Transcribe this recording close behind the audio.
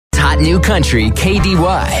new country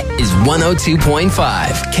KDY is 102.5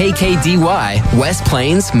 KKDY, West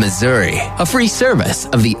Plains, Missouri. A free service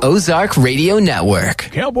of the Ozark Radio Network.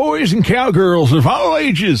 Cowboys and cowgirls of all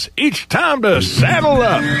ages, it's time to saddle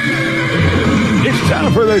up. It's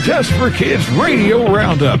time for the Just for Kids Radio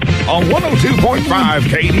Roundup on 102.5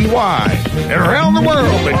 KDY and around the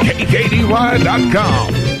world at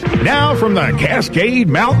kkdy.com. Now from the Cascade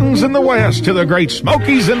Mountains in the west to the Great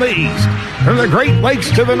Smokies in the east, from the Great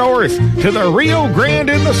Lakes to the north to the Rio Grande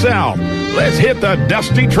in the south, let's hit the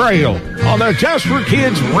dusty trail on the Just for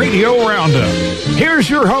Kids Radio Roundup. Here's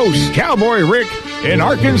your host, Cowboy Rick and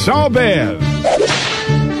Arkansas Bev.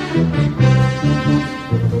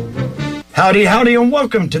 Howdy, howdy, and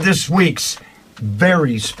welcome to this week's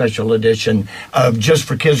very special edition of Just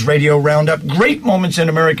for Kids Radio Roundup. Great moments in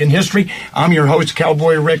American history. I'm your host,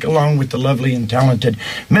 Cowboy Rick, along with the lovely and talented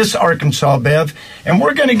Miss Arkansas Bev. And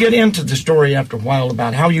we're going to get into the story after a while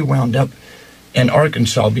about how you wound up in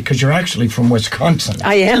Arkansas, because you're actually from Wisconsin.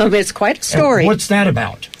 I am. It's quite a story. And what's that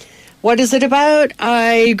about? What is it about?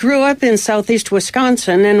 I grew up in southeast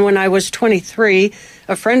Wisconsin, and when I was 23,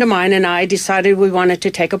 a friend of mine and I decided we wanted to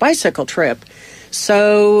take a bicycle trip.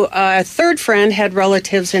 So a third friend had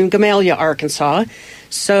relatives in Gamaliel, Arkansas,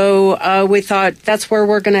 so we thought that's where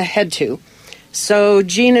we're going to head to. So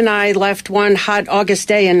Jean and I left one hot August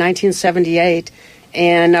day in 1978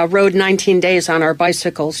 and rode 19 days on our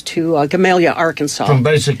bicycles to Gamaliel, Arkansas. From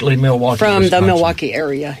basically Milwaukee, From Wisconsin. the Milwaukee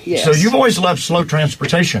area, yes. So you've always loved slow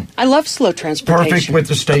transportation. I love slow transportation. Perfect with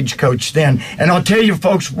the stagecoach then. And I'll tell you,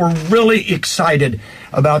 folks, we're really excited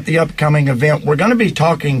about the upcoming event. We're going to be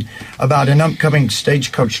talking about an upcoming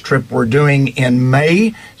stagecoach trip we're doing in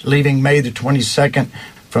May, leaving May the 22nd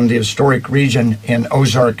from the historic region in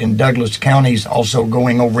Ozark and Douglas counties, also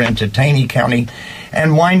going over into Taney County,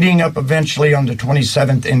 and winding up eventually on the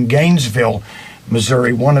 27th in Gainesville,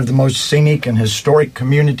 Missouri, one of the most scenic and historic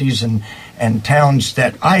communities and towns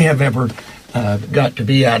that I have ever got to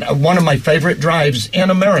be at. One of my favorite drives in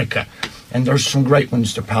America. And there's some great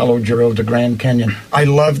ones, the Palo Duro, the Grand Canyon. I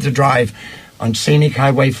love the drive on Scenic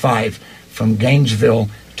Highway 5 from Gainesville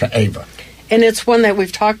to Ava. And it's one that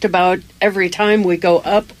we've talked about every time we go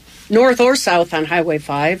up, north or south on Highway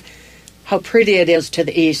 5, how pretty it is to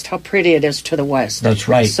the east, how pretty it is to the west. That's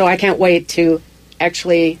right. So I can't wait to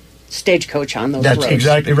actually stagecoach on those roads. That's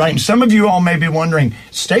exactly right. And some of you all may be wondering,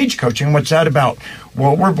 stagecoaching, what's that about?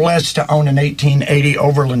 Well, we're blessed to own an 1880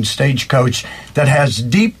 Overland stagecoach that has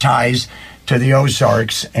deep ties to the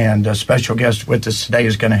Ozarks, and a special guest with us today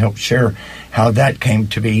is going to help share how that came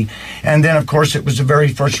to be. And then, of course, it was the very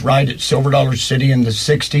first ride at Silver Dollar City in the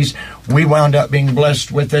 60s. We wound up being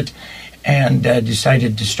blessed with it and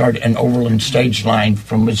decided to start an Overland stage line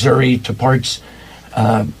from Missouri to parts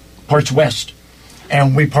west.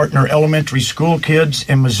 And we partner elementary school kids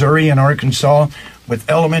in Missouri and Arkansas with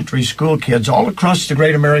elementary school kids all across the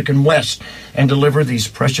great American West and deliver these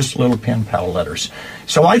precious little pen pal letters.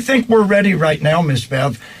 So I think we're ready right now, Miss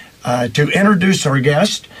Bev, to introduce our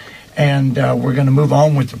guest, and we're going to move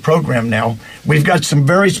on with the program now. We've got some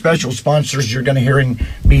very special sponsors you're going to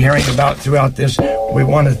be hearing about throughout this. We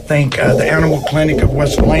want to thank the Animal Clinic of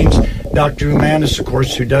West Plains, Dr. Umanis, of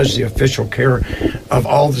course, who does the official care of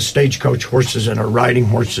all the stagecoach horses and our riding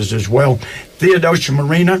horses as well. Theodosia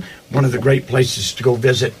Marina, one of the great places to go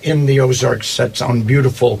visit in the Ozarks, sets on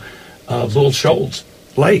beautiful Little Shoals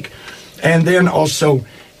Lake. And then also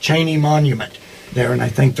Cheney Monument there, and I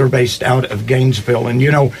think they're based out of Gainesville. And,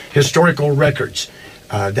 you know, historical records,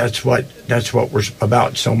 that's what we're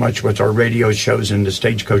about so much with our radio shows and the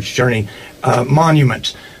Stagecoach Journey.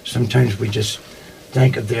 Monuments, sometimes we just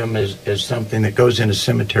think of them as something that goes in a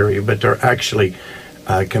cemetery, but they're actually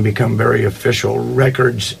can become very official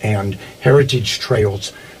records and heritage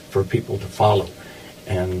trails for people to follow.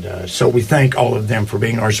 And so we thank all of them for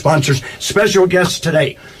being our sponsors. Special guests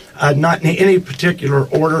today, not in any particular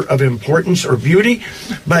order of importance or beauty,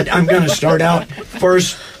 but I'm going to start out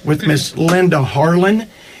first with Miss Linda Harlan.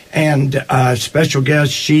 And special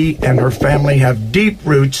guest, she and her family have deep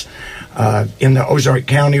roots in the Ozark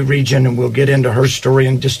County region, and we'll get into her story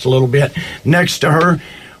in just a little bit. Next to her,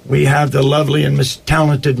 we have the lovely and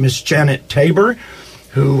talented Miss Janet Tabor,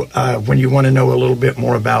 who, when you want to know a little bit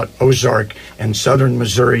more about Ozark and southern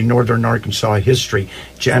Missouri, northern Arkansas history,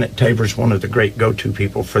 Janet Tabor is one of the great go-to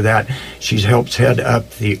people for that. She helps head up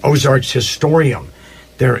the Ozarks Historium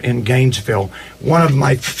there in Gainesville. One of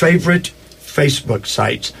my favorite Facebook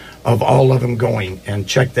sites of all of them going, and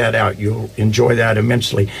check that out. You'll enjoy that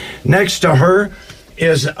immensely. Next to her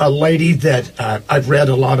is a lady that I've read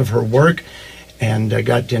a lot of her work and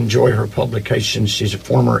got to enjoy her publications. She's a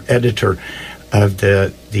former editor of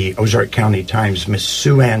the Ozark County Times, Miss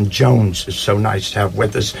Sue Ann Jones, is so nice to have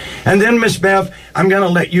with us. And then, Miss Bev, I'm going to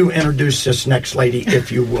let you introduce this next lady,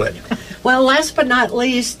 if you would. Well, last but not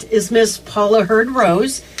least is Miss Paula Hurd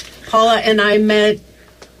Rose. Paula and I met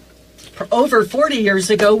over 40 years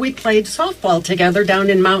ago. We played softball together down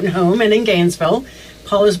in Mountain Home and in Gainesville.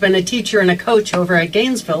 Paula's been a teacher and a coach over at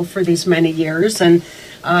Gainesville for these many years, and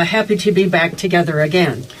happy to be back together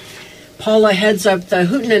again. Paula heads up the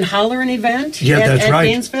Hootin' and Hollerin' event at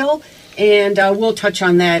Gainesville, and we'll touch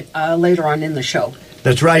on that later on in the show.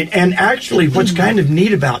 That's right. And actually, what's kind of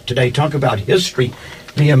neat about today, talk about history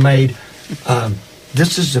being made,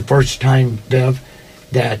 this is the first time, Bev,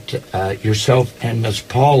 that yourself and Miss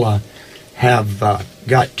Paula have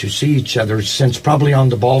got to see each other since probably on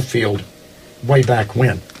the ball field way back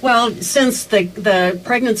when. Well, since the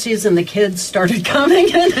pregnancies and the kids started coming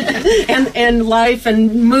and life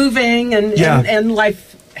and moving and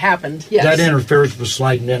life happened. Yes. That interferes with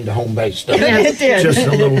sliding into home base, doesn't it? It did. Just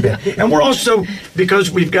a little bit. And we're also,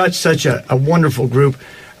 because we've got such a wonderful group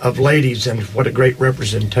of ladies, and what a great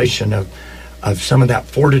representation of some of that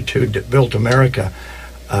fortitude that built America,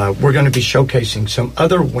 we're going to be showcasing some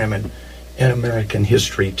other women in American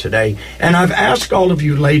history today. And I've asked all of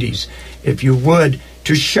you ladies, if you would,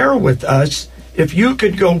 to share with us if you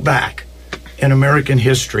could go back in American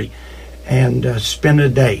history and spend a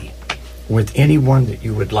day with anyone that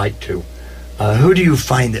you would like to. Who do you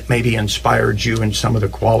find that maybe inspired you in some of the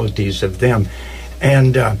qualities of them?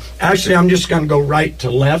 And actually, I'm just going to go right to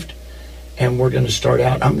left, and we're going to start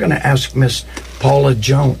out. I'm going to ask Miss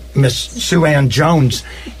Sue Ann Jones,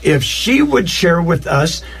 if she would share with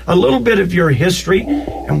us a little bit of your history,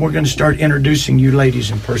 and we're going to start introducing you ladies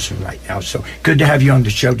in person right now. So good to have you on the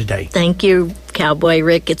show today. Thank you, Cowboy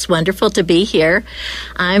Rick. It's wonderful to be here.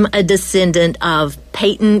 I'm a descendant of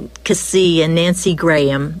Peyton Cassee and Nancy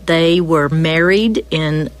Graham. They were married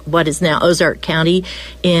in what is now Ozark County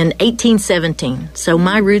in 1817. So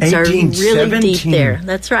my roots are really deep there.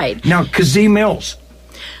 That's right. Now, Cassee Mills.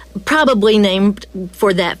 Probably named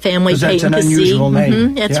for that family, Peyton Cassee. That's an unusual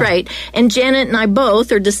name. That's right. And Janet and I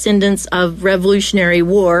both are descendants of Revolutionary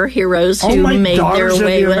War heroes who made their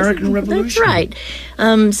way with the American Revolution. That's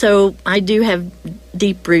right. So I do have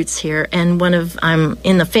deep roots here, and I'm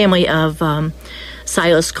in the family of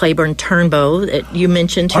Silas Claiborne Turnbow that you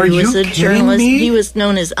mentioned, who was a journalist. Me? He was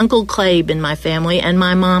known as Uncle Clabe in my family, and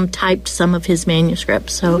my mom typed some of his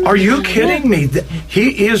manuscripts. So, are you kidding me?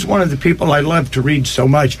 He is one of the people I love to read so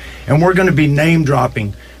much, and we're going to be name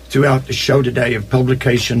dropping throughout the show today of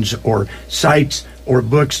publications or sites or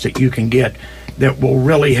books that you can get that will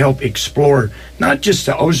really help explore not just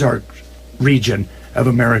the Ozark region of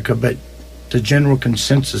America, but the general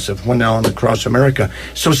consensus of went on across America.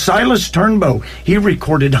 So Silas Turnbow, he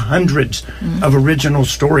recorded hundreds of original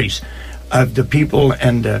stories of the people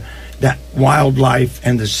and that wildlife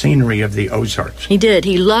and the scenery of the Ozarks. He did.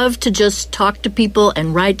 He loved to just talk to people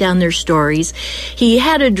and write down their stories. He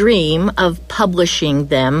had a dream of publishing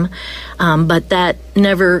them, but that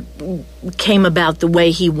never came about the way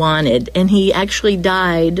he wanted. And he actually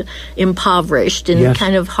died impoverished in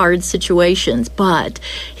kind of hard situations. But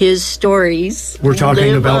his stories we're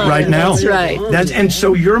talking about right now. That's right. And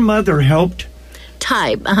so your mother helped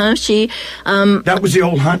type. She that was the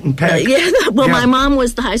old hunt and peck. My mom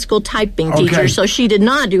was the high school typing teacher, so she did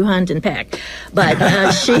not do hunt and peck. But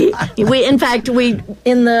we in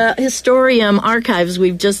the Historium archives,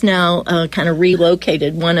 we've just now kind of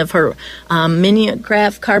relocated one of her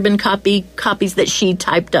mimeograph carbon copies that she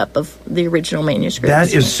typed up of the original manuscripts.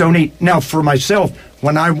 That is so neat. Now, for myself,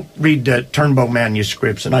 when I read Turnbow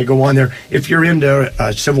manuscripts and I go on there, if you're into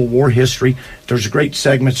Civil War history, there's great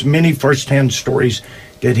segments, many firsthand stories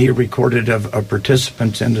that he recorded of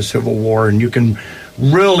participants in the Civil War, and you can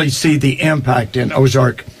really see the impact in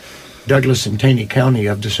Ozark, Douglas, and Taney County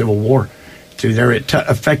of the Civil War through there. It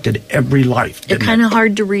affected every life. They're kind of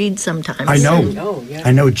hard to read sometimes. I know.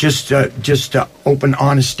 I know. Just open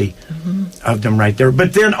honesty of them right there.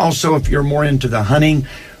 But then also, if you're more into the hunting,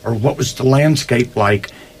 or what was the landscape like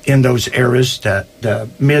in those eras, the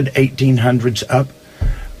mid-1800s up,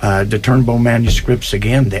 the Turnbow manuscripts,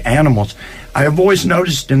 again, the animals. I have always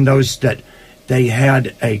noticed in those that they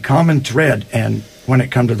had a common thread, and when it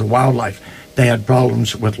come to the wildlife, they had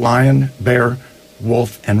problems with lion, bear,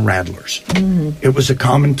 wolf, and rattlers. It was a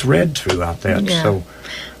common thread throughout that. Yeah. So,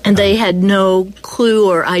 and they had no clue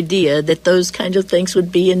or idea that those kinds of things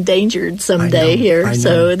would be endangered someday here.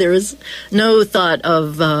 So there was no thought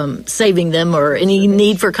of saving them or any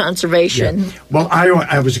need for conservation. Yeah. Well,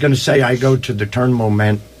 I was going to say I go to the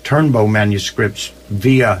Turnbow manuscripts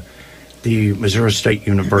via the Missouri State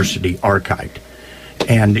University archived.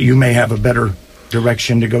 And you may have a better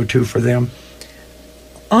direction to go to for them.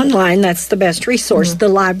 Online, that's the best resource. The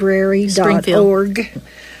library.org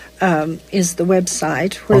is the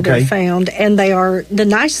website where they're found. And the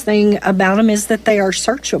nice thing about them is that they are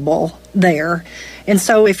searchable there. And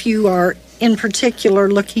so if you are in particular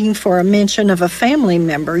looking for a mention of a family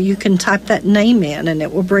member, you can type that name in and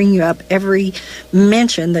it will bring you up every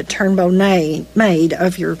mention that Turnbow made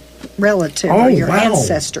of your relative or your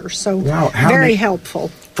ancestor. So very helpful.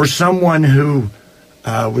 For someone who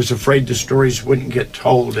was afraid the stories wouldn't get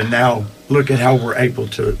told, and now look at how we're able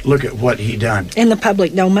to look at what he done. In the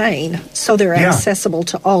public domain, so they're accessible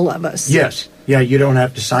to all of us. Yes. Yeah, you don't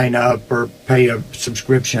have to sign up or pay a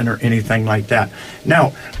subscription or anything like that.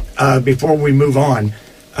 Now, before we move on,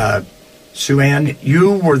 Sue Ann,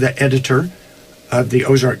 you were the editor of the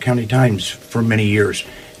Ozark County Times for many years.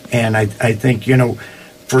 And I think,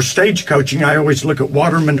 for stagecoaching, I always look at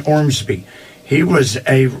Waterman Ormsby. He was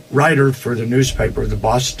a writer for the newspaper, the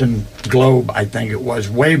Boston Globe, I think it was,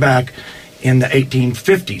 way back in the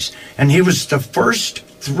 1850s. And he was the first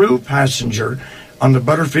through passenger on the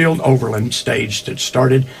Butterfield Overland stage that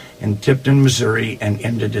started in Tipton, Missouri, and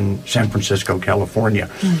ended in San Francisco, California.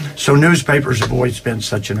 So newspapers have always been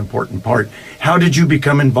such an important part. How did you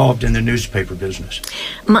become involved in the newspaper business?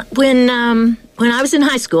 When I was in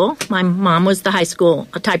high school, my mom was the high school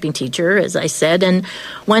typing teacher, as I said, and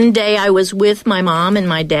one day I was with my mom and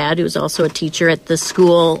my dad, who was also a teacher at the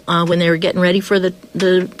school, when they were getting ready for the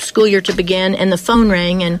school year to begin, and the phone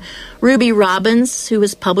rang, and Ruby Robbins, who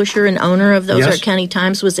was publisher and owner of the Ozark County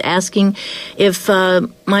Times, was asking if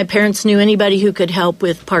my parents knew anybody who could help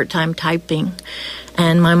with part-time typing.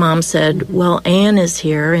 And my mom said, well, Ann is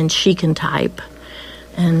here, and she can type.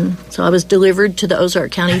 And so I was delivered to the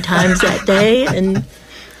Ozark County Times that day, and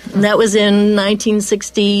that was in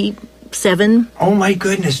 1967. Oh, my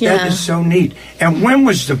goodness, that is so neat. And when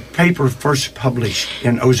was the paper first published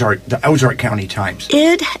in the Ozark County Times?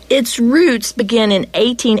 Its roots began in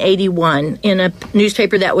 1881 in a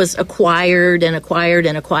newspaper that was acquired. And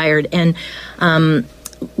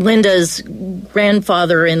Linda's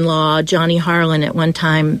grandfather-in-law, Johnny Harlan, at one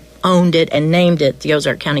time owned it and named it the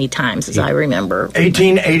Ozark County Times, as I remember.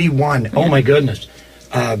 1881. Yeah. Oh, my goodness.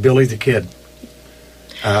 Billy the Kid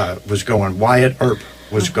was going. Wyatt Earp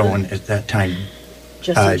was going at that time.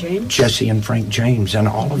 Jesse and Frank James and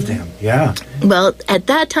all of them. Yeah. Well, at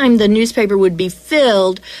that time, the newspaper would be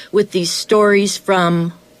filled with these stories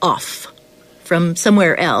from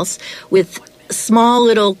somewhere else, with small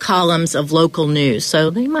little columns of local news. So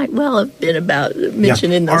they might well have been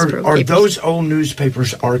mentioned in those papers. Are those old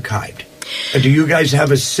newspapers archived? Do you guys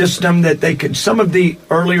have a system that they could? Some of the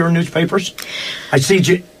earlier newspapers, I see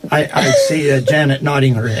Janet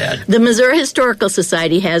nodding her head. The Missouri Historical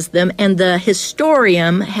Society has them, and the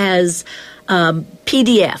Historium has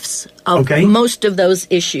PDFs of most of those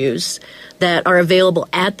issues that are available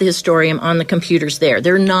at the Historium on the computers there.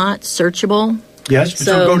 They're not searchable. Yes,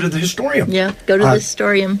 so go to the Historium. Yeah, go to the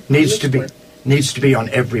Historium. Needs to be on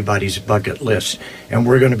everybody's bucket list. And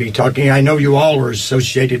we're going to be talking, I know you all are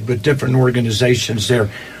associated with different organizations there.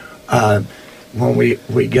 When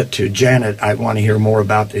we get to Janet, I want to hear more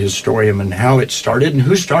about the Historium and how it started and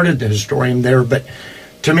who started the Historium there. But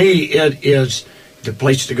to me, it is the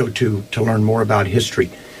place to go to learn more about history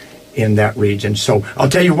in that region. So I'll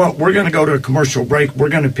tell you what, we're going to go to a commercial break. We're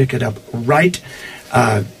going to pick it up right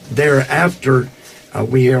thereafter.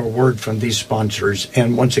 We hear a word from these sponsors.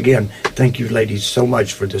 And once again, thank you, ladies, so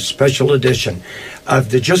much for this special edition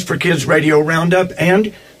of the Just for Kids Radio Roundup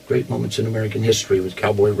and Great Moments in American History with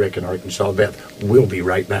Cowboy Rick and Arkansas Beth. We'll be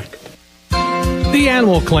right back. The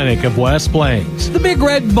Animal Clinic of West Plains, the Big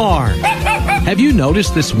Red Barn. Have you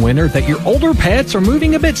noticed this winter that your older pets are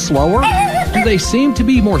moving a bit slower? Do they seem to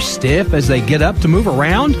be more stiff as they get up to move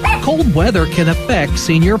around? Cold weather can affect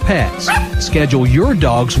senior pets. Schedule your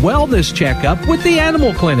dog's wellness checkup with the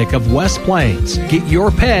Animal Clinic of West Plains. Get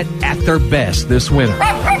your pet at their best this winter.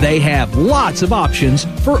 They have lots of options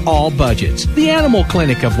for all budgets. The Animal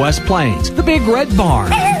Clinic of West Plains, the Big Red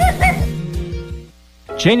Barn.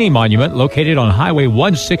 Cheney Monument, located on Highway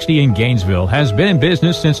 160 in Gainesville, has been in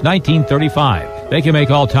business since 1935. They can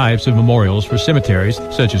make all types of memorials for cemeteries,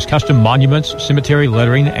 such as custom monuments, cemetery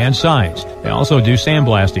lettering, and signs. They also do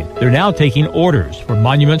sandblasting. They're now taking orders for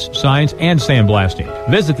monuments, signs, and sandblasting.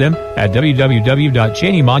 Visit them at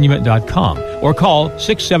www.cheneymonument.com or call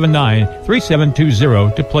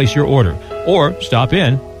 679-3720 to place your order. Or stop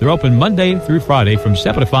in. They're open Monday through Friday from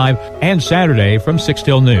 7 to 5 and Saturday from 6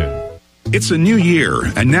 till noon. It's a new year,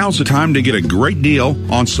 and now's the time to get a great deal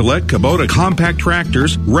on select Kubota compact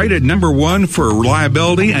tractors, rated #1 for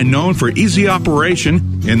reliability and known for easy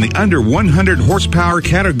operation in the under 100 horsepower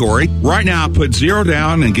category. Right now, put 0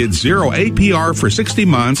 down and get 0 APR for 60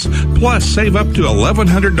 months, plus save up to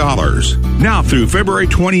 $1,100. Now through February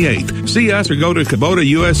 28th. See us or go to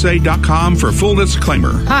KubotaUSA.com for full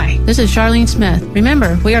disclaimer. Hi, this is Charlene Smith.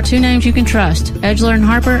 Remember, we are 2 names you can trust, Edgeler and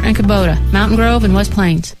Harper and Kubota, Mountain Grove and West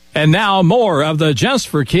Plains. And now more of the Just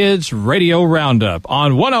for Kids Radio Roundup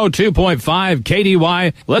on 102.5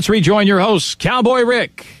 KDY. Let's rejoin your host, Cowboy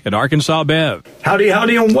Rick at Arkansas Bev. Howdy,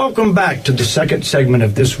 and welcome back to the second segment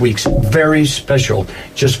of this week's very special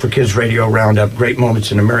Just for Kids Radio Roundup. Great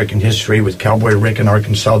moments in American history with Cowboy Rick and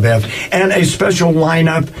Arkansas Bev. And a special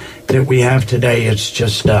lineup that we have today. It's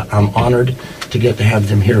just, I'm honored to get to have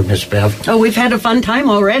them here, Miss Bev. Oh, we've had a fun time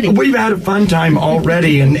already. We've had a fun time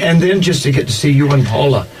already, and then just to get to see you and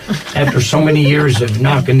Paula after so many years of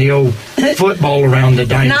knocking the old football around the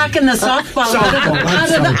dining. Knocking the softball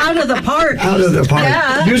out of the park. Out of the park.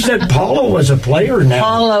 Yeah. You said Paula was a player now.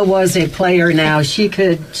 Paula was a player now. She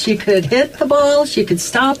could hit the ball. She could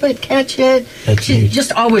stop it, catch it. She's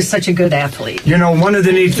just always such a good athlete. You know, one of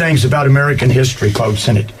the neat things about American history, folks,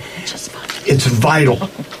 and it's vital,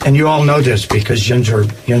 and you all know this because yins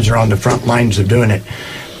are on the front lines of doing it,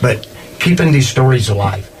 but keeping these stories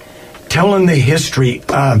alive, telling the history.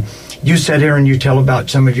 You said, Aaron, you tell about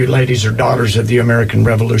some of you ladies are daughters of the American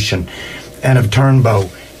Revolution and of Turnbow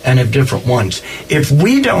and of different ones. If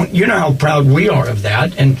we don't, you know how proud we are of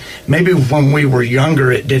that, and maybe when we were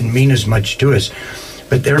younger it didn't mean as much to us,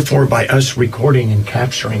 but therefore by us recording and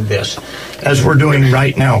capturing this, as we're doing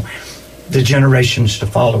right now, the generations to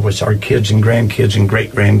follow us, our kids and grandkids and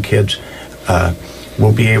great-grandkids,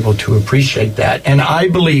 will be able to appreciate that. And I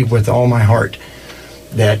believe with all my heart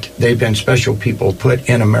that they've been special people put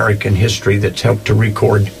in American history that's helped to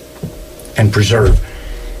record and preserve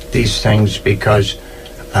these things, because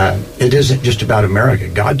it isn't just about America.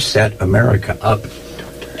 God set America up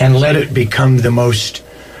and let it become the most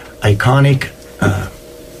iconic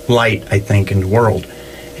light, I think, in the world.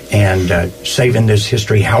 And saving this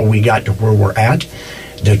history, how we got to where we're at,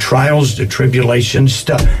 the trials, the tribulations,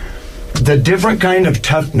 the different kind of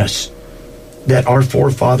toughness that our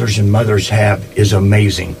forefathers and mothers have is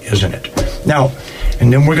amazing, isn't it? Now,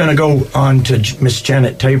 and then we're going to go on to Miss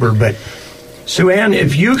Janet Tabor, but Sue Ann,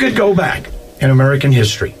 if you could go back in American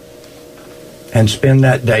history and spend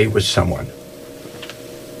that day with someone,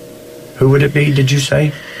 who would it be, did you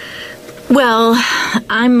say? Well,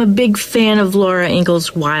 I'm a big fan of Laura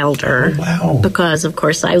Ingalls Wilder. Oh, wow. Because, of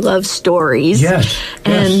course, I love stories. Yes.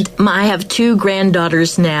 And I have 2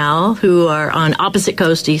 granddaughters now who are on opposite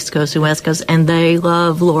coast, East Coast and West Coast, and they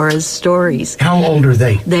love Laura's stories. How old are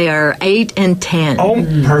they? They are 8 and 10. Oh,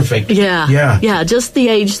 perfect. Yeah, just the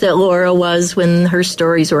age that Laura was when her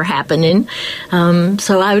stories were happening.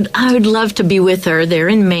 So I would love to be with her there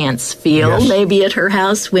in Mansfield, maybe at her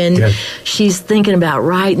house when she's thinking about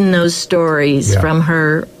writing those stories from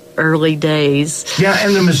her early days. Yeah,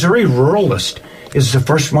 and the Missouri Ruralist is the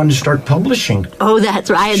first one to start publishing. Oh,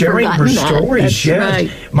 that's right. Sharing her stories.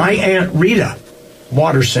 That's right. My Aunt Rita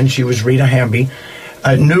Watterson, she was Rita Hamby,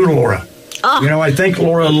 knew Laura. You know, I think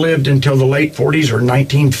Laura lived until the late 40s or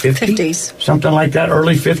 1950s. Something like that,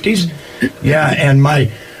 early 50s. Yeah, and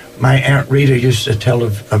my Aunt Rita used to tell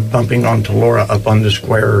of bumping onto Laura up on the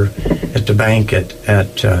square at the bank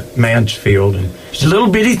at Mansfield. And it's a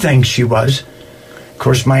little bitty thing she was. Of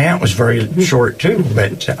course, my aunt was very short, too.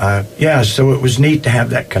 But, so it was neat to have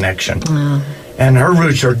that connection. And her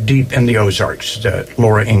roots are deep in the Ozarks,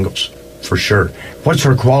 Laura Ingalls, for sure. What's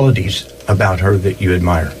her qualities about her that you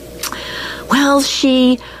admire? Well,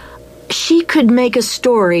 she could make a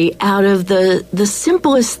story out of the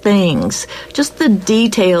simplest things, just the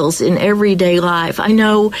details in everyday life. I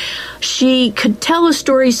know she could tell a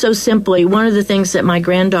story so simply. One of the things that my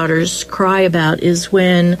granddaughters cry about is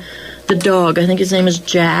when the dog, I think his name is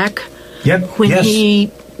Jack, when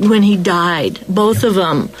he died, both of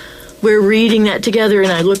them. We're reading that together,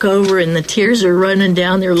 and I look over, and the tears are running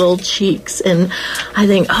down their little cheeks. And I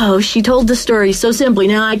think, oh, she told the story so simply.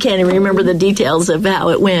 Now I can't even remember the details of how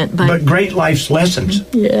it went. But great life's lessons.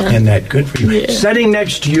 And that, good for you. Yeah. Sitting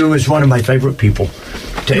next to you is one of my favorite people.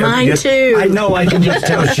 Mine too. I know, I can just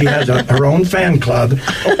tell she has her own fan club.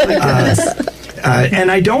 And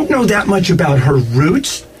I don't know that much about her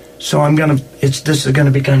roots. So this is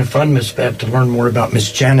gonna be kind of fun, Miss Bev, to learn more about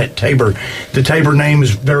Miss Janet Tabor. The Tabor name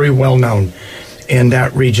is very well known in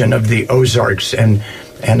that region of the Ozarks, and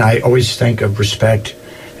I always think of respect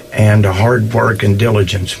and hard work and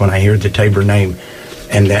diligence when I hear the Tabor name.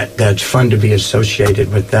 And that's fun to be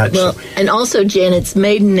associated with that. Well, and also Janet's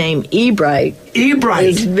maiden name, Ebright. Ebright.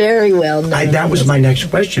 Is very well known. That was my next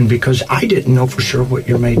question, because I didn't know for sure what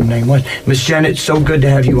your maiden name was. Miss Janet, so good to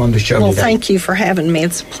have you on the show today. Well, thank you for having me.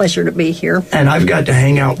 It's a pleasure to be here. And I've got to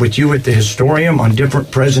hang out with you at the Historium on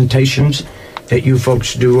different presentations that you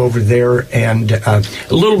folks do over there, and a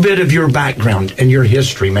little bit of your background and your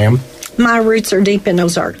history, ma'am. My roots are deep in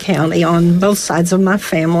Ozark County on both sides of my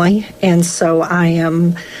family, and so I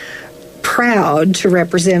am proud to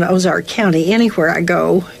represent Ozark County anywhere I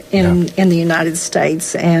go in the United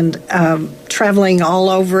States. And traveling all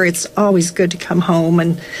over, it's always good to come home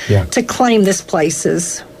and to claim this place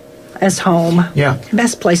as home. Yeah.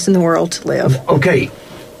 Best place in the world to live. Okay.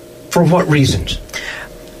 For what reasons?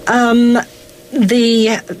 The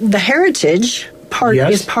heritage part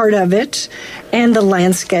is part of it, and the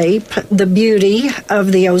landscape, the beauty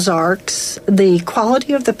of the Ozarks, the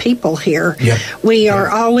quality of the people here. We are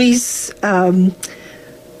always come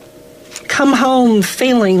home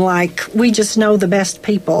feeling like we just know the best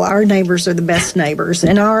people. Our neighbors are the best neighbors,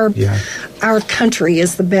 and our country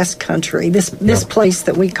is the best country, this place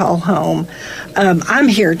that we call home. I'm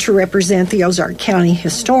here to represent the Ozark County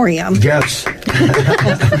Historium. Yes.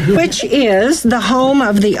 Which is the home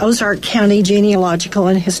of the Ozark County Genealogical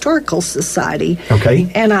and Historical Society. Okay.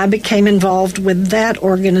 And I became involved with that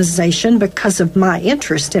organization because of my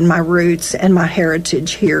interest in my roots and my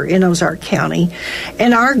heritage here in Ozark County.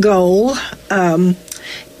 And our goal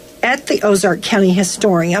at the Ozark County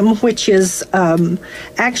Historium, which is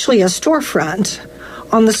actually a storefront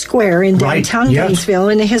on the square in downtown Gainesville,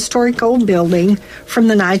 in a historic old building from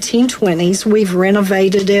the 1920s. We've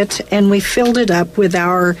renovated it, and we filled it up with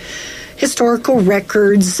our historical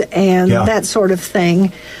records and that sort of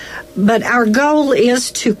thing. But our goal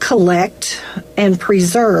is to collect and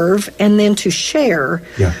preserve and then to share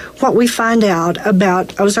what we find out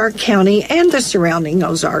about Ozark County and the surrounding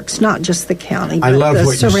Ozarks, not just the county, but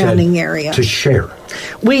the surrounding area. To share.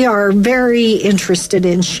 We are very interested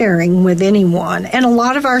in sharing with anyone. And a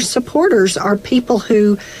lot of our supporters are people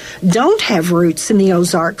who don't have roots in the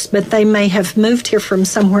Ozarks, but they may have moved here from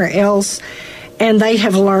somewhere else, and they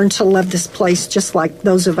have learned to love this place just like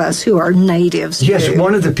those of us who are natives. Yes, do.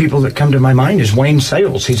 One of the people that come to my mind is Wayne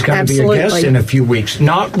Sales. He's going to be a guest in a few weeks.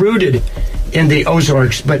 Not rooted in the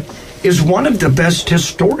Ozarks, but is one of the best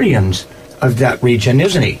historians of that region,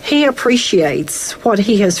 isn't he? He appreciates what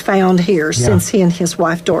he has found here since he and his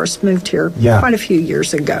wife Doris moved here quite a few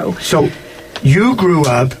years ago. So you grew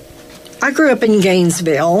up? I grew up in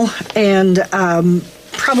Gainesville, and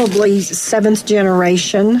probably seventh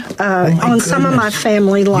generation on some of my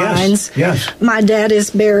family lines. Yes. My dad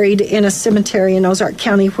is buried in a cemetery in Ozark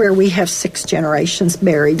County where we have 6 generations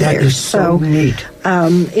buried there. That is so neat.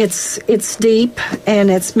 It's deep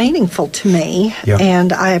and it's meaningful to me,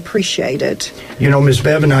 and I appreciate it. You know, Miss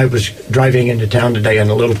Bev and I was driving into town today in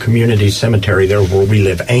a little community cemetery there where we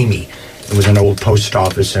live, Amy. It was an old post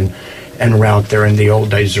office and route there in the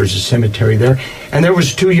old days. There's a cemetery there. And there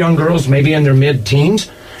was 2 young girls, maybe in their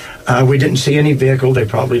mid-teens. We didn't see any vehicle. They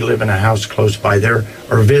probably live in a house close by there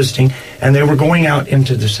or visiting. And they were going out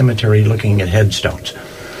into the cemetery looking at headstones.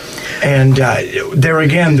 And there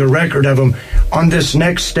again, the record of them on this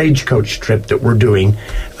next stagecoach trip that we're doing,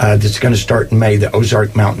 that's going to start in May, the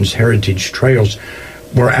Ozark Mountains Heritage Trails,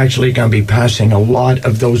 we're actually going to be passing a lot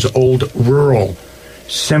of those old rural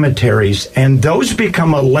cemeteries, and those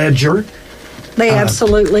become a ledger. They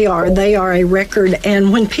absolutely are. They are a record,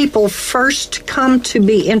 and when people first come to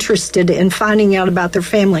be interested in finding out about their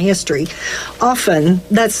family history, often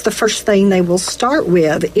that's the first thing they will start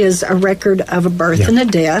with is a record of a birth and a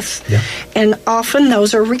death, and often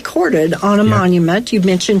those are recorded on a monument. You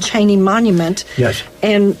mentioned Cheney Monument,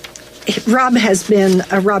 and Rob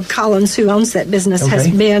Collins, who owns that business, has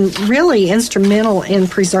been really instrumental in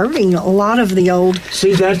preserving a lot of the old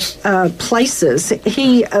places.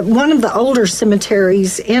 One of the older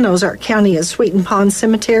cemeteries in Ozark County is Sweeten Pond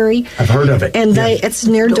Cemetery. I've heard of it. And it's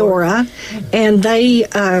near Dora. And they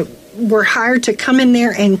were hired to come in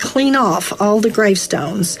there and clean off all the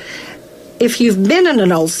gravestones. If you've been in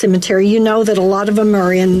an old cemetery, you know that a lot of them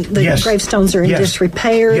are gravestones are in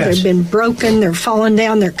disrepair. They've been broken. They're fallen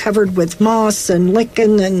down. They're covered with moss and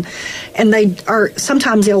lichen, and they are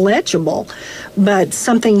sometimes illegible. But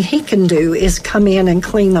something he can do is come in and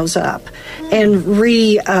clean those up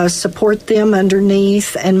and support them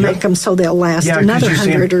underneath and make them so they'll last another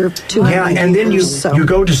 100 or 200 years. And then you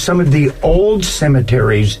go to some of the old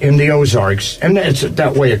cemeteries in the Ozarks, and it's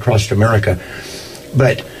that way across America,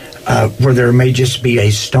 but where there may just be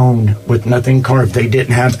a stone with nothing carved. They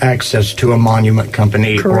didn't have access to a monument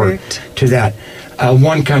company or to that.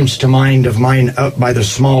 One comes to mind of mine up by the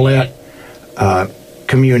Smollett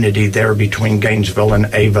community there between Gainesville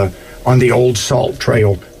and Ava on the Old Salt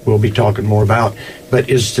Trail, we'll be talking more about, but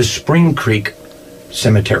is the Spring Creek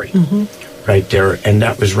Cemetery right there. And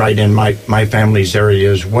that was right in my family's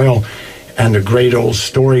area as well. And a great old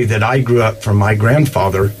story that I grew up from my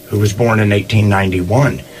grandfather, who was born in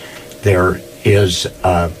 1891. There is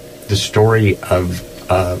the story of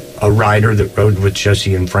a rider that rode with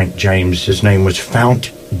Jesse and Frank James. His name was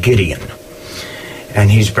Fount Gideon. And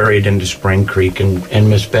he's buried in the Spring Creek. And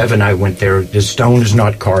Miss Bev and I went there. The stone is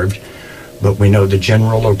not carved, but we know the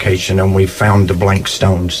general location, and we found the blank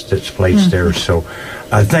stones that's placed there. So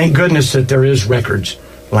thank goodness that there is records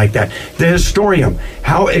like that. The Historium,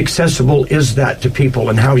 how accessible is that to people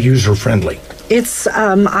and how user-friendly? It's,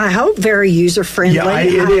 I hope, very user-friendly. Yeah,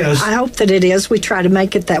 it is. I hope that it is. We try to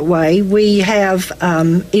make it that way. We have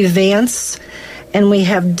events, and we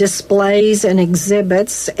have displays and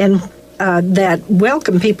exhibits, and that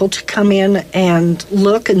welcome people to come in and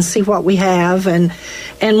look and see what we have, and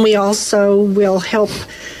we also will help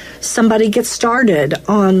somebody get started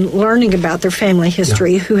on learning about their family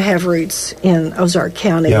history who have roots in Ozark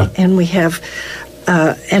County. And we have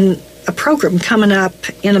a program coming up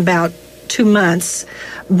in about 2 months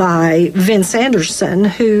by Vince Anderson,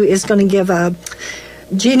 who is going to give a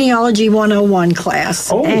Genealogy 101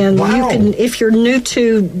 class. And you can, if you're new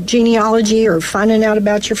to genealogy or finding out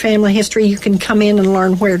about your family history, you can come in and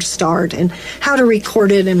learn where to start and how to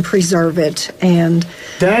record it and preserve it. And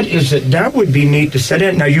that would be neat to set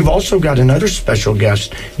in. Now, you've also got another special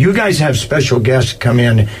guest. You guys have special guests come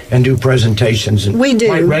in and do presentations. And we do.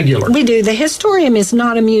 Quite regular. We do. The Historium is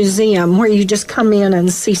not a museum where you just come in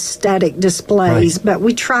and see static displays, but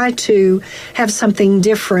we try to have something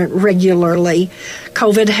different regularly.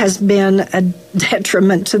 COVID has been a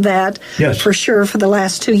detriment to that, for sure, for the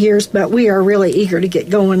last 2 years, but we are really eager to get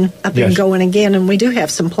going and going again, and we do have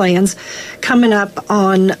some plans coming up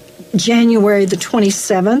on January the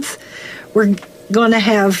 27th. We're going to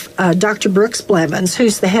have Dr. Brooks Blevins,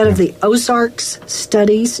 who's the head of the Ozarks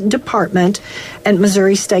Studies Department at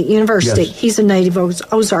Missouri State University. He's a native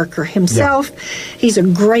Ozarker himself. He's a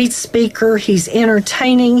great speaker. He's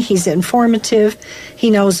entertaining. He's informative. He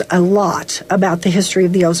knows a lot about the history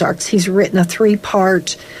of the Ozarks. He's written a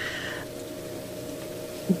 3-part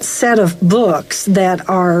set of books that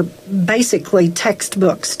are basically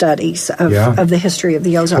textbook studies of the history of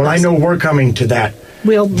the Ozarks. Well, I know we're coming to that.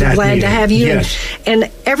 We'll be glad to have you. And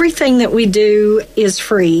everything that we do is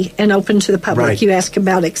free and open to the public. You ask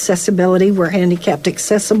about accessibility. We're handicapped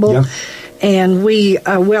accessible. And we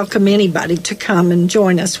welcome anybody to come and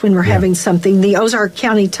join us when we're having something. The Ozark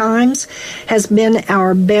County Times has been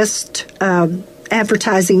our best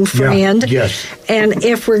advertising friend. And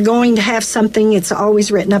if we're going to have something, it's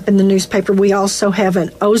always written up in the newspaper. We also have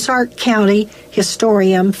an Ozark County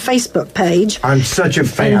Historium Facebook page. I'm such a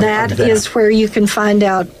fan of that. And that is where you can find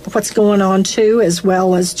out what's going on, too, as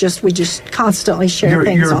well as we just constantly share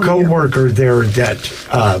things on there. Your co-worker there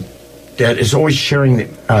that is always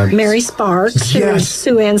sharing Mary Sparks, who is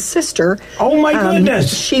Sue Ann's sister. Oh, my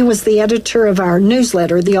goodness. She was the editor of our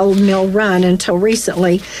newsletter, The Old Mill Run, until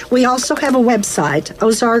recently. We also have a website,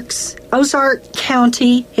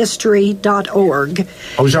 ozarkcountyhistory.org.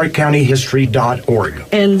 ozarkcountyhistory.org.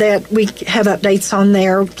 And that we have updates on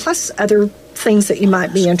there, plus other things that you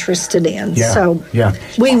might be interested in.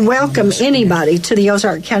 We welcome anybody to the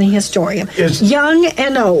Ozark County Historium, young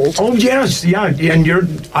and old. Oh, yes,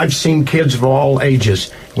 and I've seen kids of all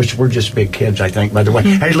ages, which we're just big kids, I think, by the way.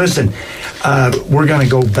 Hey, listen, we're going to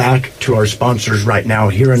go back to our sponsors right now,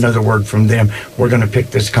 hear another word from them. We're going to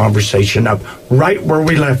pick this conversation up right where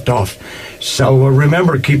we left off. So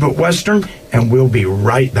remember, keep it Western, and we'll be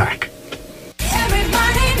right back.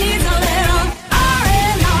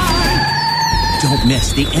 Don't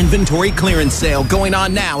miss the inventory clearance sale going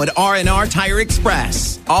on now at R&R Tire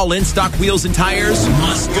Express. All in-stock wheels and tires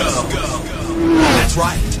must go. That's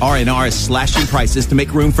right. R&R is slashing prices to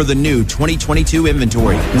make room for the new 2022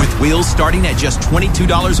 inventory, with wheels starting at just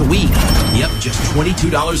 $22 a week. Yep, just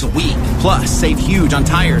 $22 a week. Plus, save huge on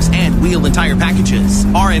tires and wheel and tire packages.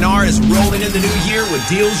 R&R is rolling in the new year with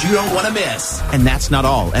deals you don't want to miss. And that's not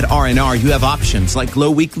all. At R&R, you have options like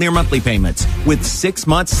low weekly or monthly payments with 6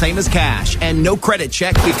 months same as cash and no credit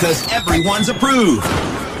check because everyone's approved.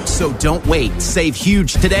 So don't wait. Save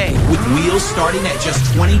huge today with wheels starting at just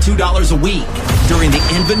 $22 a week during the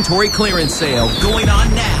inventory clearance sale going on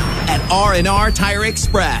now at R&R Tire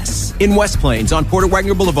Express in West Plains on Porter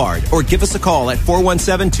Wagner Boulevard, or give us a call at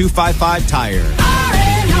 417-255-TIRE.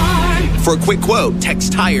 R&R. For a quick quote,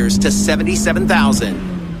 text TIRES to 77,000.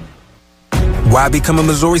 Why become a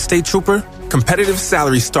Missouri State Trooper? Competitive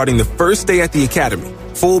salary starting the first day at the academy.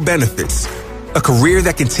 Full benefits. A career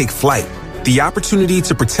that can take flight. The opportunity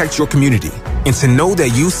to protect your community and to know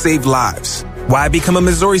that you save lives. Why become a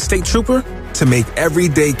Missouri State Trooper? To make every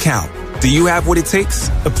day count. Do you have what it takes?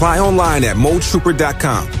 Apply online at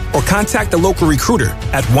motrooper.com or contact a local recruiter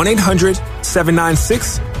at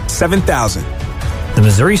 1-800-796-7000. The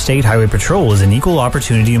Missouri State Highway Patrol is an equal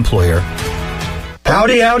opportunity employer.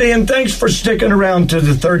 Howdy, howdy, and thanks for sticking around to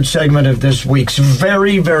the third segment of this week's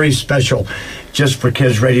very, very special Just for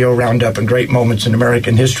Kids Radio Roundup and Great Moments in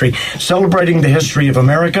American History, celebrating the history of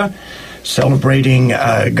America, celebrating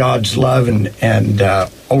God's love and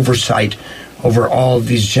oversight over all of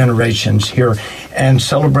these generations here, and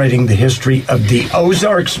celebrating the history of the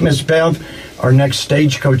Ozarks. Miss Bev, our next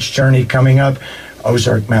stagecoach journey coming up,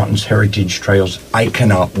 Ozark Mountains Heritage Trails. I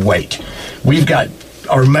cannot wait. We've got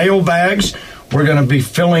our mail bags. We're going to be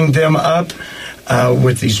filling them up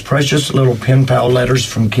with these precious little pen pal letters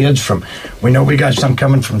from kids. We know we got some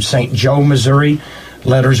coming from St. Joe, Missouri.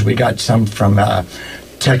 Letters. We got some from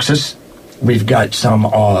Texas. We've got some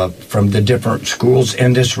from the different schools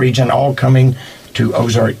in this region, all coming to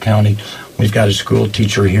Ozark County. We've got a school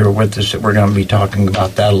teacher here with us that we're going to be talking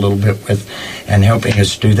about that a little bit with and helping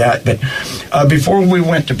us do that. But before we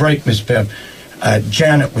went to break, Ms. Bev,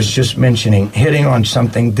 Janet was just hitting on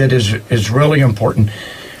something that is really important.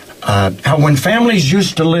 How when families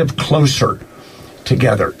used to live closer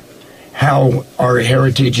together, how our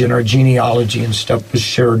heritage and our genealogy and stuff was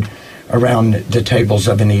shared around the tables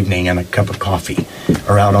of an evening and a cup of coffee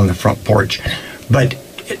or out on the front porch. But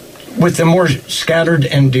with the more scattered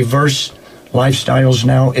and diverse lifestyles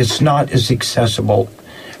now, it's not as accessible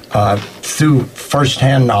through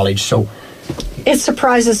firsthand knowledge. So it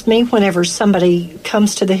surprises me whenever somebody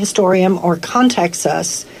comes to the Historium or contacts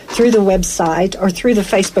us through the website or through the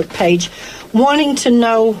Facebook page wanting to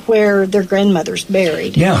know where their grandmother's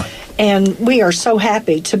buried. Yeah. And we are so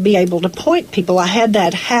happy to be able to point people. I had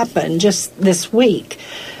that happen just this week.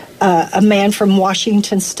 A man from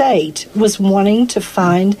Washington State was wanting to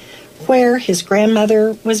find where his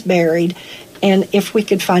grandmother was buried and if we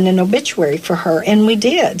could find an obituary for her. And we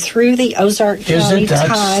did through the Ozark County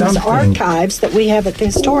Times archives that we have at the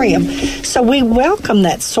Historium. So we welcome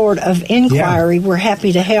that sort of inquiry. Yeah. We're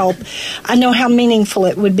happy to help. I know how meaningful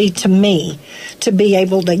it would be to me to be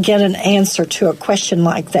able to get an answer to a question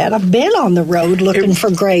like that. I've been on the road looking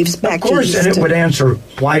for graves back east. Of course, and it would answer,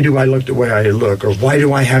 why do I look the way I look? Or why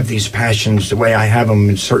do I have these passions the way I have them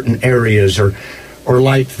in certain areas? Or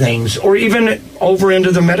like things? Or even over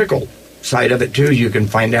into the medical side of it, too. You can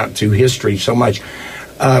find out through history so much.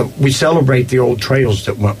 We celebrate the old trails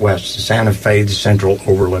that went west, the Santa Fe, the Central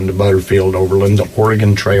Overland, the Butterfield Overland, the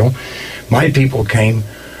Oregon Trail. My people came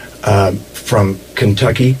from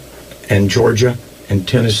Kentucky and Georgia and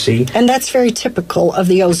Tennessee. And that's very typical of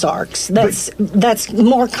the Ozarks. That's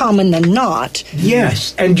more common than not.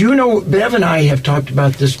 Yes. And you know, Bev and I have talked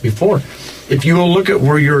about this before. If you will look at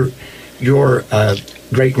where your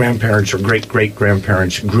great-grandparents or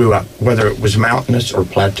great-great-grandparents grew up, whether it was mountainous or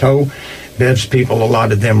plateau. Bev's people, a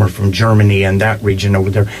lot of them are from Germany and that region over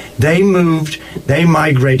there. They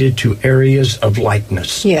migrated to areas of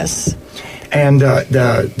likeness. Yes. And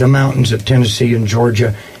the mountains of Tennessee and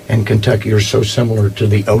Georgia and Kentucky are so similar to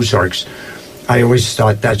the Ozarks. I always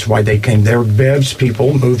thought that's why they came there. Bev's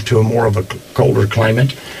people moved to a more of a colder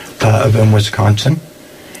climate in Wisconsin.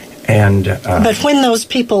 But when those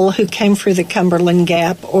people who came through the Cumberland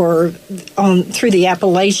Gap or through the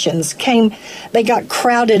Appalachians came, they got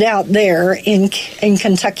crowded out there in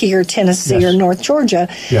Kentucky or Tennessee or North Georgia.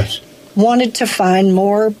 Yes. Wanted to find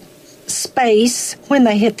more space. When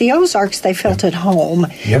they hit the Ozarks, they felt at home.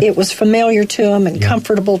 Yep. It was familiar to them and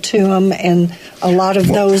comfortable to them, and a lot of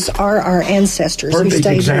those are our ancestors who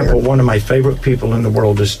stayed example, here. One of my favorite people in the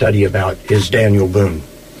world to study about is Daniel Boone.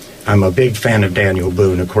 I'm a big fan of Daniel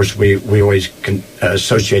Boone. Of course, we always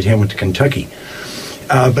associate him with Kentucky.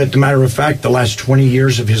 But the matter of fact, the last 20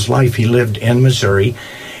 years of his life, he lived in Missouri.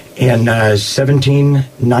 In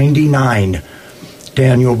 1799,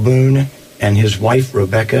 Daniel Boone and his wife,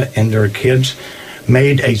 Rebecca, and their kids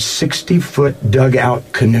made a 60-foot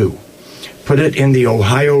dugout canoe, put it in the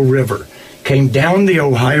Ohio River, came down the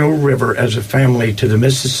Ohio River as a family to the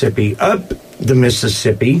Mississippi, up the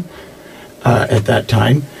Mississippi at that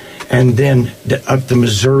time, and then up the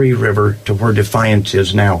Missouri River to where Defiance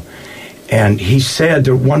is now. And he said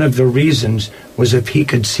that one of the reasons was if he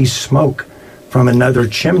could see smoke from another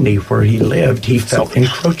chimney where he lived, he felt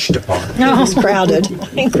encroached upon. No, he's crowded.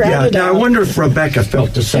 Now, I wonder if Rebecca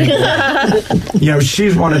felt the same way.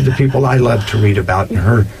 She's one of the people I love to read about, and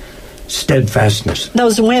her steadfastness.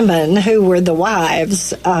 Those women who were the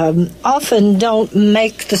wives often don't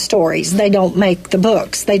make the stories. They don't make the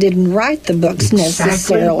books. They didn't write the books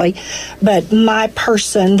necessarily. But my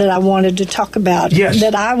person that I wanted to talk about,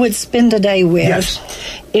 that I would spend a day with,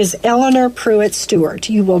 is Eleanor Pruitt Stewart.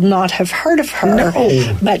 You will not have heard of her,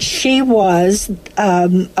 but she was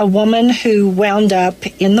a woman who wound up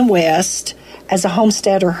in the West as a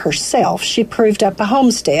homesteader herself. She proved up a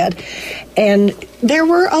homestead. And there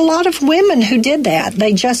were a lot of women who did that.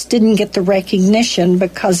 They just didn't get the recognition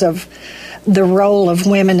because of the role of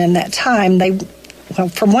women in that time. Well,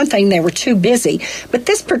 for one thing, they were too busy. But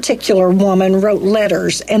this particular woman wrote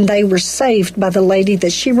letters, and they were saved by the lady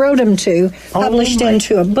that she wrote them to, published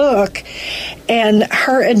into a book. And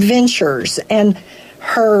her adventures and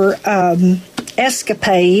her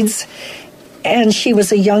escapades. And she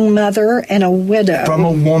was a young mother and a widow. From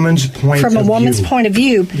a woman's point of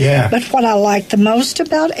view. Yeah. But what I like the most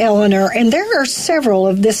about Eleanor, and there are several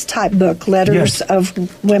of this type book, letters of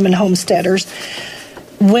women homesteaders,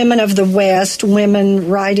 women of the West, women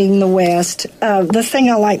writing the West. The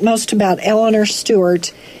thing I like most about Eleanor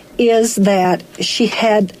Stewart is that she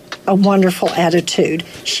had a wonderful attitude.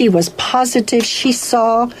 She was positive. She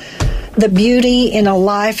saw the beauty in a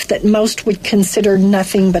life that most would consider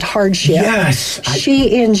nothing but hardship. Yes.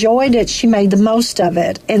 She enjoyed it. She made the most of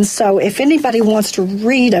it. And so if anybody wants to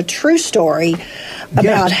read a true story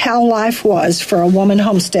about how life was for a woman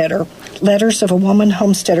homesteader, Letters of a Woman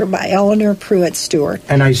Homesteader by Eleanor Pruitt Stewart.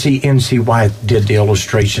 And I see N.C. Wyeth did the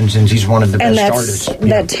illustrations, and he's one of the best artists.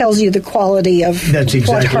 That tells you the quality of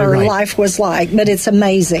what her life was like. But it's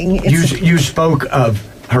amazing. You spoke of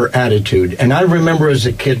her attitude. And I remember as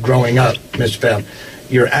a kid growing up, Miss Bev,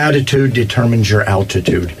 your attitude determines your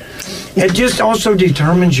altitude. It just also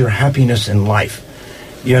determines your happiness in life.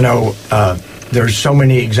 You know, there's so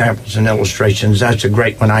many examples and illustrations. That's a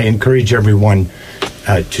great one. I encourage everyone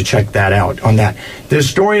to check that out on that. The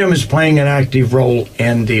Historium is playing an active role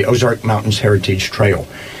in the Ozark Mountains Heritage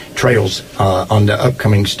Trails on the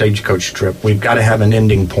upcoming stagecoach trip. We've got to have an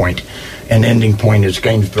ending point. An ending point is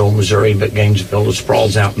Gainesville, Missouri, but Gainesville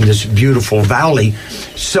sprawls out in this beautiful valley.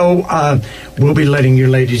 So we'll be letting you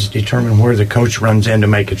ladies determine where the coach runs in to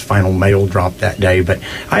make its final mail drop that day. But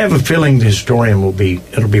I have a feeling the Historian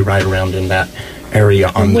it'll be right around in that area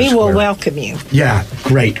on the square. We will welcome you. Yeah,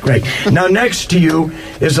 great. Now, next to you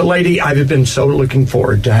is a lady I've been so looking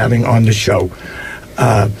forward to having on the show.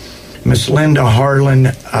 Miss Linda Harlan,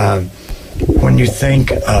 when you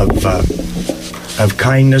think of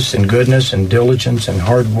kindness and goodness and diligence and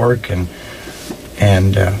hard work and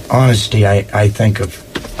honesty, I think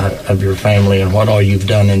of your family and what all you've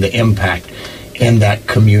done and the impact in that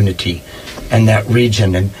community and that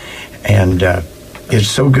region. And it's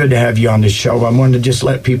so good to have you on the show. I wanted to just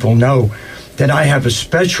let people know that I have a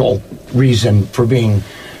special reason for being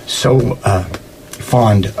so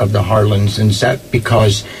fond of the Harlans, and that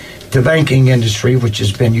because the banking industry, which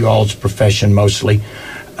has been you all's profession mostly,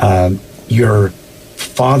 your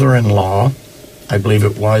father-in-law, I believe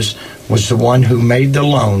it was the one who made the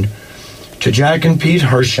loan to Jack and Pete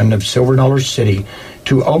Hershen of Silver Dollar City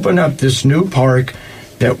to open up this new park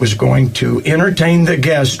that was going to entertain the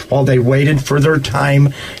guests while they waited for their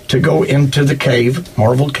time to go into the cave,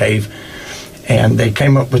 Marvel Cave. And they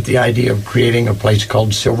came up with the idea of creating a place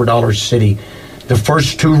called Silver Dollar City. The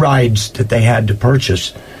first two rides that they had to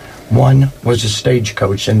purchase, one was a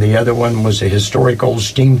stagecoach and the other one was a historic old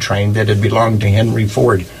steam train that had belonged to Henry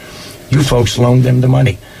Ford. You folks loaned them the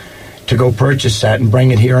money to go purchase that and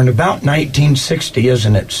bring it here in about 1960,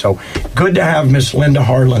 isn't it? So good to have Miss Linda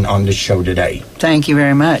Harlan on the show today. Thank you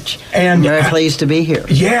very much. And I'm very pleased to be here.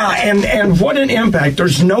 Yeah, and what an impact.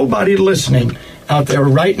 There's nobody listening out there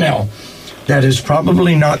right now that has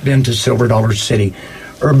probably not been to Silver Dollar City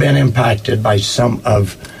or been impacted by some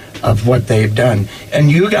of what they've done.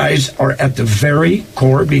 And you guys are at the very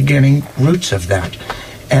core beginning roots of that.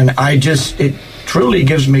 And it truly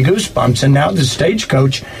gives me goosebumps. And now the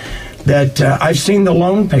stagecoach that I've seen the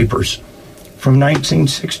loan papers from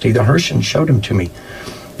 1960. The Hershen showed them to me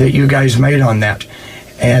that you guys made on that.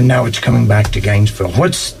 And now it's coming back to Gainesville.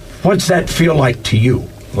 What's that feel like to you,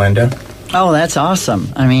 Linda? Oh, that's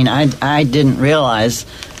awesome. I mean, I didn't realize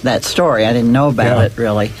that story. I didn't know about it,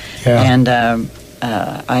 really. Yeah. And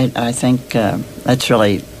I think that's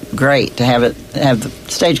really great to have the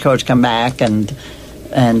stagecoach come back and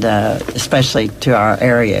especially to our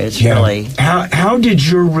area. It's really... How did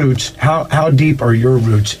your roots, how deep are your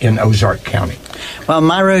roots in Ozark County? Well,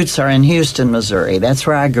 my roots are in Houston, Missouri. That's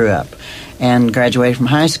where I grew up and graduated from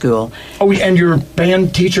high school. Oh, and your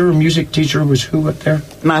band teacher, music teacher, was who up there?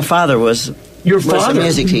 My father was Your was father? a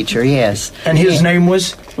music teacher, yes. And his name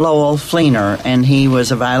was? Lowell Fleener, and he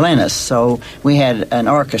was a violinist. So we had an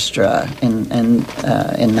orchestra in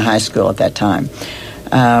the high school at that time.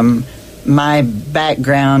 My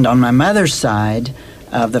background on my mother's side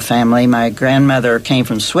of the family, my grandmother came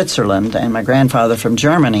from Switzerland and my grandfather from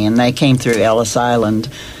Germany, and they came through Ellis Island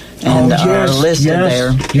and are listed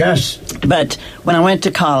there. Yes. But when I went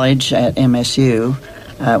to college at MSU,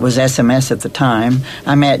 it was SMS at the time,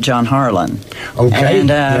 I met John Harlan. Okay.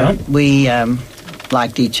 And we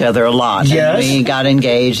liked each other a lot. Yes. And we got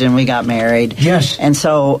engaged and we got married. Yes. And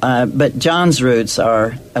so, but John's roots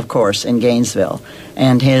are, of course, in Gainesville.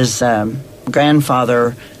 And his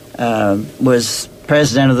grandfather was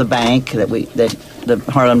president of the bank that the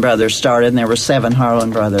Harlan brothers started, and there were 7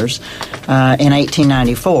 Harlan brothers in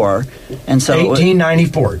 1894. And so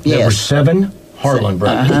 1894. Yes. There were 7 Harlan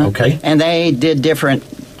brothers. Okay. And they did different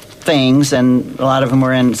things, and a lot of them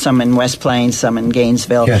were some in West Plains, some in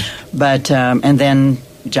Gainesville. Yes. But and then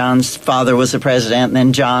John's father was the president, and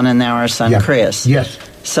then John, and now our son Chris. Yes.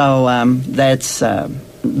 So that's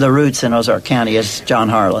the roots in Ozark County is John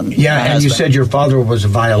Harlan. Yeah, and husband. you said your father was a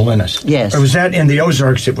violinist. Yes. Or was that in the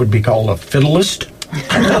Ozarks? It would be called a fiddleist.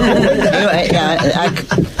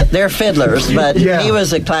 They're fiddlers, but he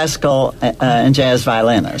was a classical and jazz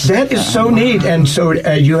violinist. That is so neat. And so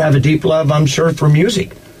you have a deep love, I'm sure, for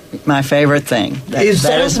music. My favorite thing. That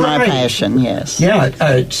is my passion, yes.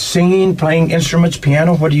 Yeah, singing, playing instruments,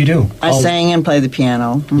 piano, what do you do? I sing and play the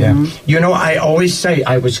piano. Mm-hmm. Yeah. You know, I always say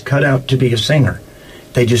I was cut out to be a singer.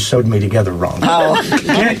 They just sewed me together wrong. Oh.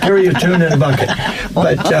 Can't carry a tune in a bucket.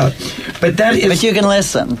 But that is... But you can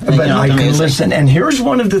listen. But I can listen. And here's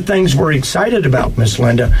one of the things we're excited about, Miss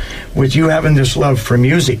Linda, with you having this love for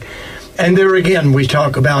music. And there again, we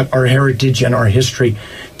talk about our heritage and our history.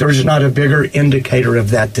 There's not a bigger indicator of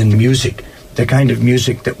that than music. The kind of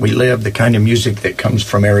music that we live, the kind of music that comes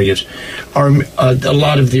from areas. A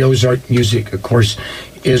lot of the Ozark music, of course,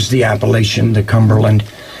 is the Appalachian, the Cumberland,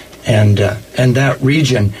 and that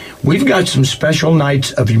region. We've got some special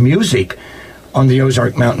nights of music on the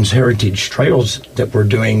Ozark Mountains Heritage Trails that we're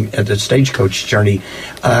doing at the Stagecoach Journey.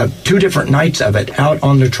 2 different nights of it out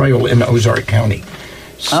on the trail in Ozark County.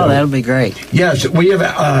 So, that'll be great. Yes, we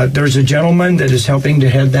have. There's a gentleman that is helping to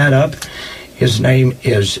head that up. His name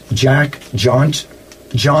is John Jackson.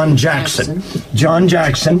 John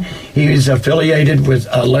Jackson. He is affiliated with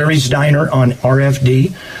Larry's Diner on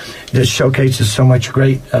RFD. This showcases so much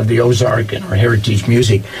great of the Ozark and our heritage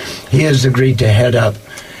music. He has agreed to head up,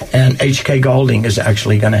 and H.K. Galding is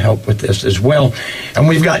actually going to help with this as well. And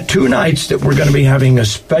we've got 2 nights that we're going to be having a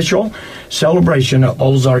special celebration of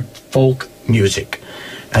Ozark folk music.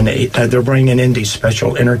 And they're bringing in these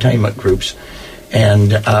special entertainment groups.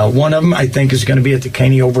 And one of them, I think, is going to be at the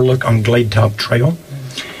Caney Overlook on Glade Top Trail.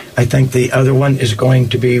 I think the other one is going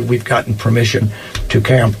to be, we've gotten permission to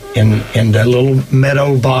camp in the little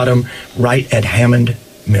meadow bottom right at Hammond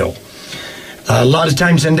Mill. A lot of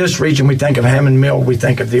times in this region, we think of Hammond Mill, we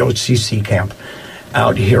think of the OCC camp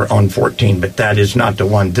out here on 14, but that is not the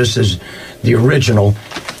one. This is the original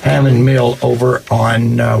Hammond Mill over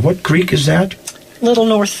on, what creek is that? Little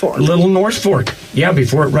North Fork. Little North Fork, yeah,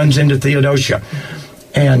 before it runs into Theodosia.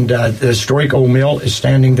 And the historic old mill is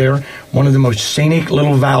standing there. One of the most scenic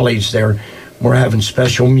little valleys there. We're having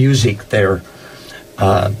special music there.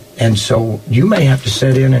 And so you may have to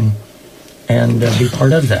sit in and be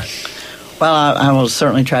part of that. Well, I will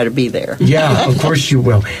certainly try to be there. Yeah, of course you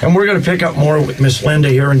will. And we're going to pick up more with Miss Linda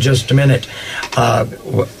here in just a minute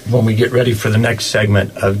when we get ready for the next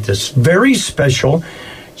segment of this very special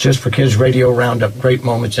Just for Kids Radio Roundup, Great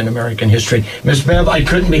Moments in American History. Miss Bev, I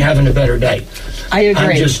couldn't be having a better day. I agree.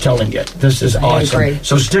 I'm just telling you. This is awesome. I agree.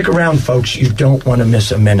 So stick around, folks. You don't want to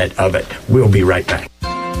miss a minute of it. We'll be right back.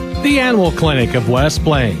 The Animal Clinic of West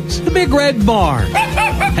Plains. The Big Red Barn.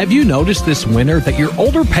 Have you noticed this winter that your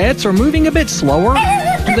older pets are moving a bit slower?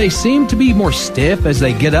 Do they seem to be more stiff as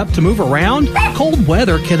they get up to move around? Cold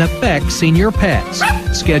weather can affect senior pets.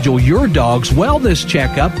 Schedule your dog's wellness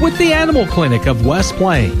checkup with the Animal Clinic of West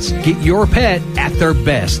Plains. Get your pet at their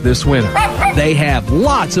best this winter. They have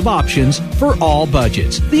lots of options for all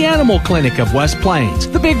budgets. The Animal Clinic of West Plains.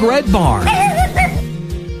 The Big Red Barn.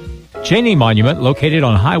 Cheney Monument, located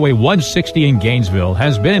on Highway 160 in Gainesville,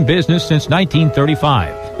 has been in business since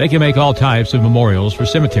 1935. They can make all types of memorials for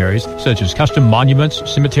cemeteries, such as custom monuments,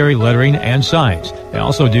 cemetery lettering, and signs. They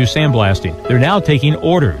also do sandblasting. They're now taking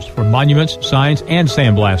orders for monuments, signs, and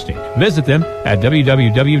sandblasting. Visit them at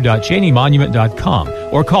www.cheneymonument.com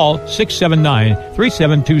or call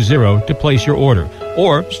 679-3720 to place your order.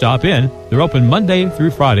 Or stop in. They're open Monday through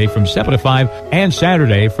Friday from 7 to 5 and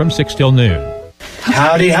Saturday from 6 till noon.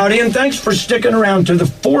 Howdy, and thanks for sticking around to the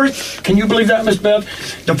fourth, can you believe that, Miss Bev?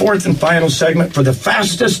 The fourth and final segment for the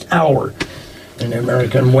fastest hour in the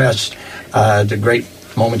American West. The great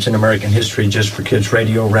moments in American history just for kids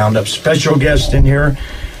radio roundup. Special guest in here,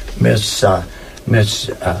 Miss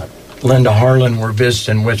Linda Harlan, we're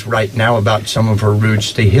visiting with right now about some of her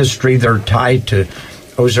roots, the history they're tied to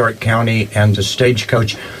Ozark County and the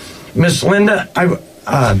Stagecoach. Miss Linda, I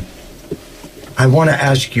want to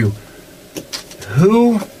ask you,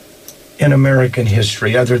 who in American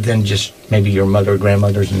history, other than just maybe your mother,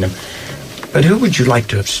 grandmothers, and them, but who would you like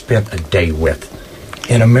to have spent a day with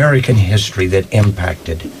in American history that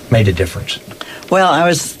made a difference? Well, I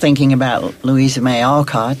was thinking about Louisa May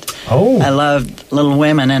Alcott. Oh. I loved Little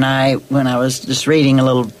Women, and when I was just reading a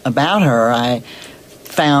little about her, I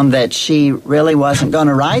found that she really wasn't going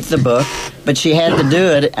to write the book, but she had to do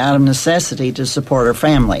it out of necessity to support her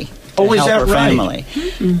family. Oh, is that right? Family.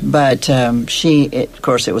 Mm-hmm. But of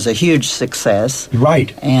course, it was a huge success.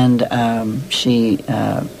 Right. And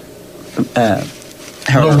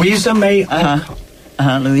Louisa May Alcott.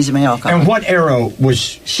 Louisa May Alcott. And what era was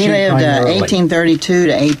she? She lived 1832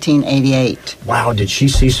 to 1888. Wow, did she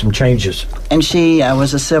see some changes? And she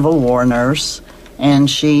was a Civil War nurse, and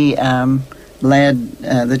she led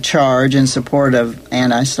the charge in support of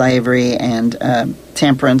anti-slavery and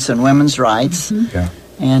temperance and women's rights. Mm-hmm. Yeah.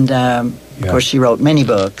 And, of course, she wrote many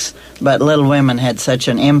books, but Little Women had such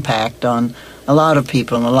an impact on a lot of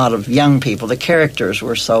people and a lot of young people. The characters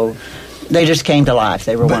were they just came to life.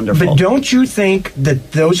 They were wonderful. But don't you think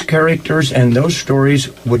that those characters and those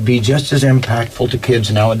stories would be just as impactful to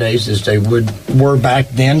kids nowadays as they were back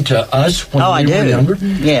then to us when we were younger?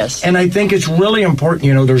 Yes. And I think it's really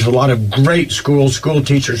important. There's a lot of great school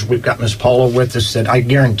teachers. We've got Miss Paula with us that I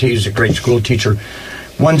guarantee is a great school teacher.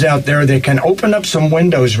 Ones out there that can open up some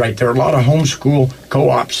windows right there. A lot of homeschool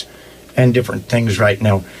co-ops and different things right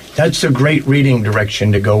now. That's a great reading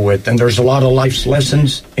direction to go with. And there's a lot of life's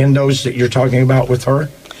lessons in those that you're talking about with her.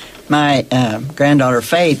 My granddaughter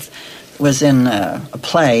Faith was in a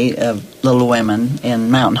play of Little Women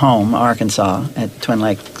in Mountain Home, Arkansas, at Twin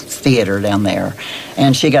Lakes Theater down there.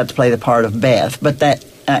 And she got to play the part of Beth. But that,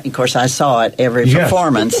 of course, I saw it every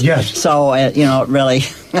performance. Yes. So, it really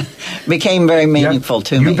became very meaningful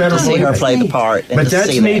to me to see her play the part. But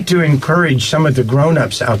that's neat to encourage some of the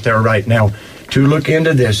grown-ups out there right now to look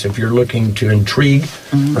into this if you're looking to intrigue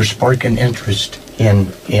or spark an interest in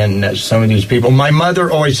some of these people. My mother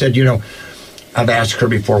always said, I've asked her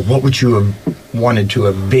before, what would you have wanted to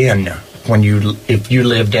have been if you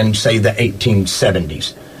lived in, say, the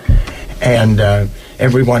 1870s? And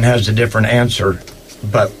everyone has a different answer.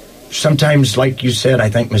 But sometimes, like you said, I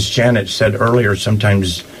think Miss Janet said earlier,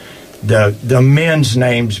 sometimes the men's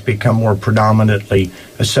names become more predominantly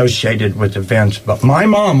associated with events. But my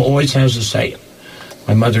mom always has a saying.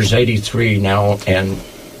 My mother's 83 now and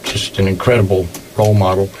just an incredible role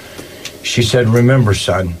model. She said, remember,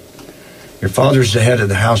 son, your father's the head of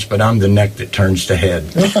the house, but I'm the neck that turns the head.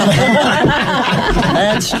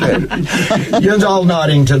 That's true. You're all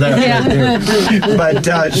nodding to that. Yeah.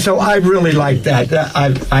 But so I really like that.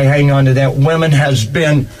 I hang on to that. Women has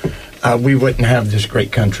been, we wouldn't have this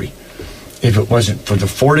great country if it wasn't for the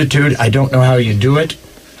fortitude. I don't know how you do it.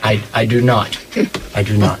 I do not. I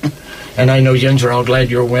do not. And I know yins are all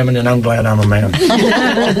glad you're women, and I'm glad I'm a man.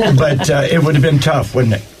 But it would have been tough,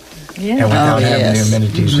 wouldn't it? Yeah. And without having the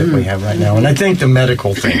amenities that we have right now. And I think the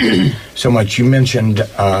medical thing so much. You mentioned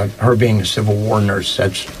her being a Civil War nurse.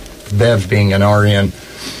 That's Bev being an RN.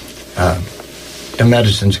 The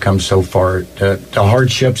medicine's come so far. The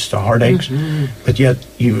hardships, the heartaches. Mm-hmm. But yet,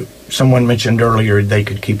 someone mentioned earlier they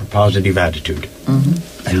could keep a positive attitude.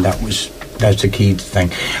 Mm-hmm. And that's a key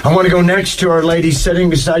thing. I want to go next to our lady sitting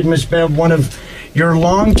beside Miss Bev, one of your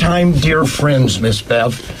longtime dear friends, Miss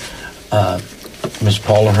Bev, Miss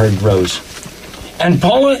Paula Hurd Rose. And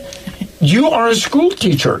Paula, you are a school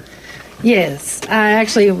teacher. Yes, I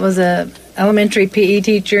actually was a elementary PE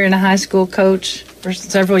teacher and a high school coach for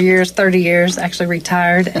several years, 30 years, actually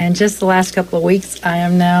retired. And just the last couple of weeks, I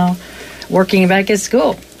am now working back at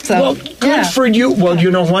school. So, well, good for you. Well, you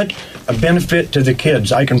know what? A benefit to the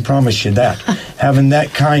kids, I can promise you that. Having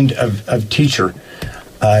that kind of teacher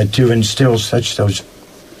to instill those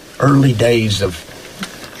early days of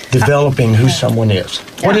developing who someone is.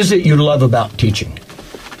 What is it you love about teaching?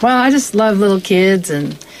 Well, I just love little kids,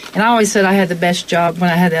 and I always said I had the best job when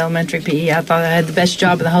I had the elementary PE. I thought I had the best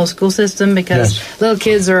job in the whole school system because little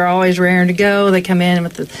kids are always raring to go. They come in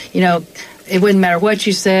with it wouldn't matter what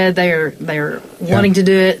you said. They're wanting to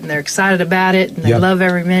do it, and they're excited about it, and they love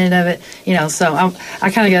every minute of it. So I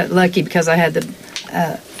kind of got lucky because I had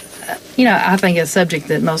I think a subject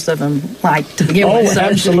that most of them like to begin with. So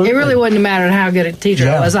absolutely. It really wouldn't have mattered how good a teacher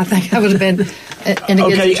I was. I think I would have been in a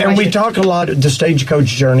good situation. And we talk a lot the Stagecoach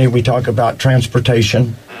journey. We talk about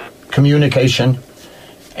transportation, communication,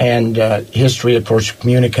 and history, of course,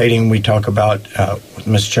 communicating. We talk about with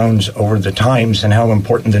Miss Jones over the Times and how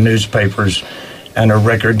important the newspapers and a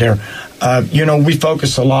record there. We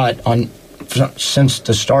focus a lot on, since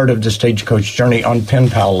the start of the Stagecoach journey, on pen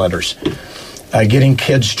pal letters, getting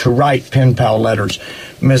kids to write pen pal letters.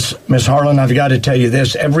 Miss Harlan, I've got to tell you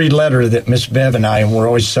this. Every letter that Miss Bev and I, and we're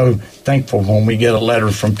always so thankful when we get a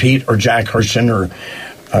letter from Pete or Jack Hershen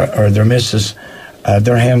or their missus,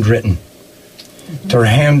 they're handwritten. They're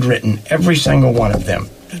handwritten, every single one of them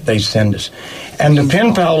that they send us. And the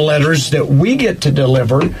pen pal letters that we get to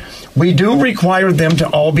deliver, we do require them to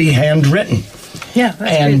all be handwritten. Yeah,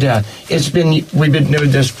 and we've been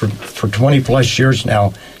doing this for 20 plus years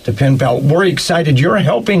now. The pen pal, we're excited. You're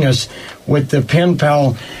helping us with the pen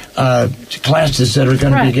pal classes that are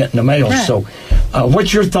going to be getting the mail. Right. So,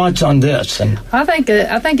 what's your thoughts on this? And I think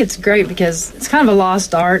it's great because it's kind of a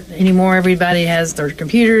lost art anymore. Everybody has their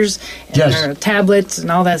computers and their tablets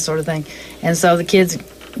and all that sort of thing, and so the kids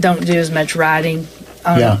don't do as much writing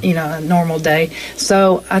on a normal day.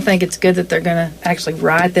 So I think it's good that they're going to actually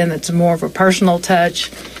write them. It's more of a personal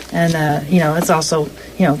touch, and it's also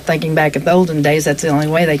thinking back at the olden days, that's the only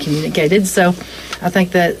way they communicated. So I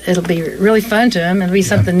think that it'll be really fun to them. It'll be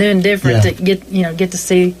something new and different to get to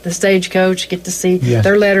see the Stagecoach, get to see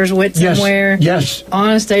their letters went somewhere on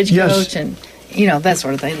a Stagecoach, and that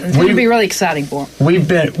sort of thing. It's going to be really exciting for them.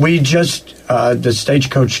 The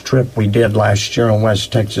Stagecoach trip we did last year in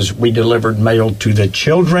West Texas, we delivered mail to the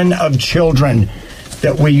children of children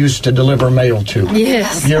that we used to deliver mail to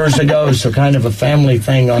years ago. So kind of a family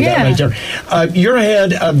thing on that right there. You're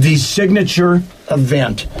head of the signature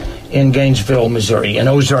event in Gainesville, Missouri, in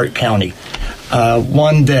Ozark County.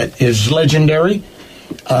 One that is legendary.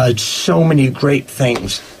 So many great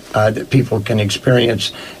things that people can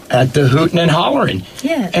experience at the Hootin' and Hollerin'.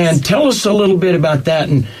 Yes. And tell us a little bit about that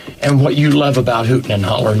and what you love about Hootin' and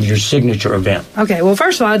Hollerin', your signature event. Okay, well,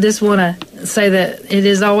 first of all, I just want to say that it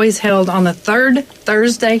is always held on the third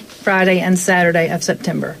Thursday, Friday, and Saturday of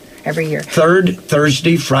September every year. Third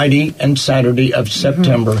Thursday, Friday, and Saturday of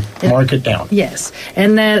September. Mark it down. Yes,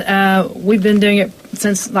 and that we've been doing it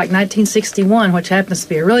since like 1961, which happens to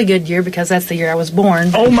be a really good year because that's the year I was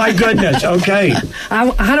born. Oh my goodness! Okay.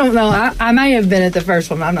 I don't know. I may have been at the first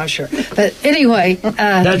one. I'm not sure. But anyway,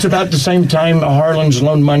 that's about the same time Harlan's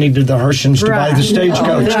loaned money to the Hershens to buy the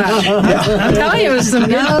Stagecoach. I'm telling you, it was some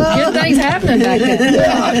good things happening back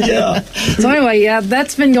then. So anyway,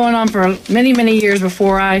 that's been going on for many, many years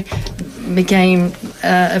before I became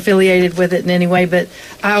affiliated with it in any way, but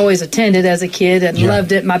I always attended as a kid and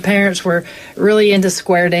loved it. My parents were really into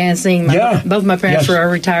square dancing. Both my parents were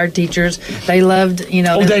retired teachers. They loved,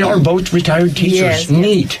 they are both retired teachers. Yes,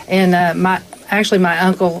 neat. And my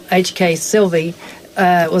uncle H.K. Sylvie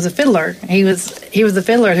was a fiddler. He was the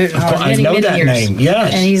fiddler at Hootin' and Hollerin' many, many years. Name.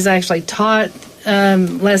 Yes. And he's actually taught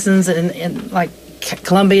lessons in like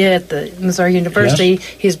Columbia at the Missouri University.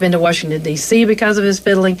 He's been to Washington D.C. because of his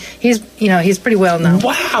fiddling. He's pretty well known.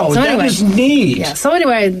 Wow, so that was neat. Yeah. So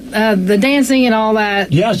anyway, the dancing and all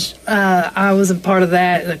that. Yes. I was a part of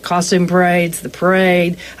that. The costume parades, the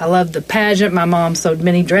parade. I loved the pageant. My mom sewed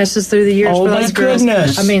many dresses through the years. Oh my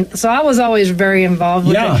goodness! I mean, so I was always very involved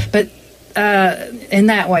with it. But in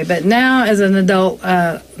that way. But now, as an adult,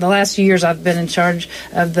 the last few years I've been in charge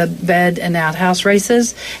of the bed and outhouse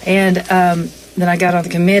races, and then I got on the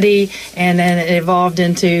committee, and then it evolved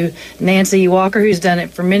into Nancy Walker, who's done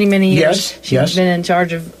it for many, many years. She's been in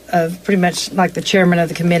charge of pretty much like the chairman of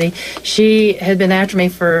the committee. She had been after me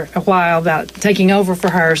for a while about taking over for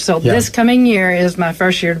her. So this coming year is my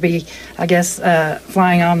first year to be, I guess,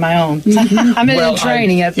 flying on my own. I'm in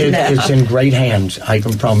training up to that. It's in great hands, I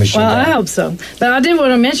can promise you that. Well, I hope so. But I did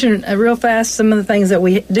want to mention real fast some of the things that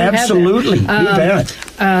we do Absolutely, you bet.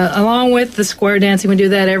 Along with the square dancing, we do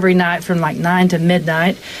that every night from like 9 to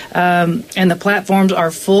midnight. And the platforms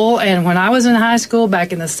are full. And when I was in high school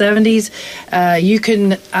back in the 70s, you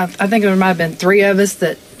couldn't... I think there might have been 3 of us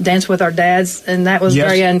that danced with our dads, and that was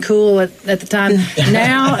very uncool at the time.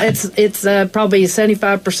 Now it's probably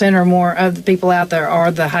 75% or more of the people out there are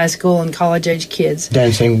the high school and college age kids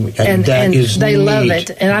dancing, and they love it.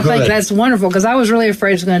 And I think that's wonderful because I was really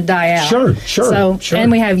afraid it was going to die out. Sure.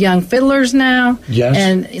 And we have young fiddlers now. Yes.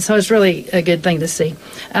 And so it's really a good thing to see.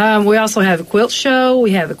 We also have a quilt show.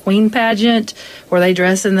 We have a queen pageant where they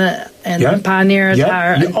dress in the pioneer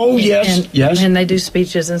attire. Oh, yes. And they do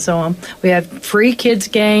speeches and so on. We have free kids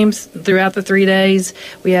games throughout the 3 days.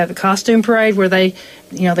 We have a costume parade where they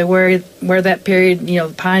they wear that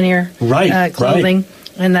period, pioneer clothing. Right.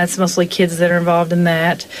 And that's mostly kids that are involved in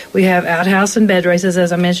that. We have outhouse and bed races,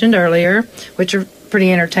 as I mentioned earlier, which are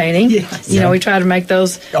pretty entertaining. Yes. We try to make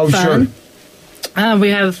those fun. Sure. We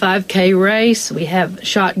have a 5K race. We have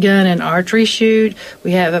shotgun and archery shoot.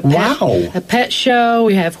 We have a pet show.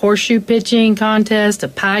 We have horseshoe pitching contest, a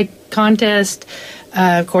pie contest.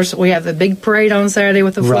 Of course, we have the big parade on Saturday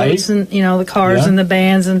with the floats and the cars and the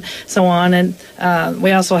bands and so on. And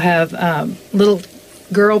we also have little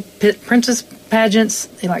girl princess pageants,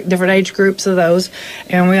 like different age groups of those.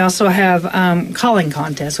 And we also have calling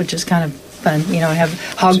contests, which is kind of fun. Have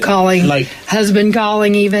hog calling, husband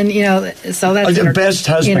calling, even. So that's the best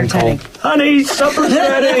husband call. Honey, supper's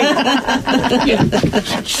ready.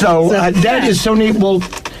 So that is so neat. Well,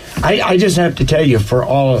 I just have to tell you, for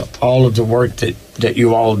all of the work that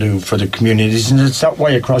you all do for the communities, and it's that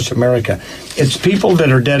way across America. It's people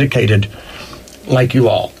that are dedicated, like you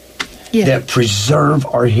all. Yeah. That preserve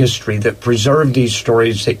our history, that preserve these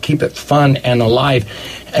stories, that keep it fun and alive.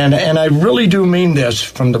 And I really do mean this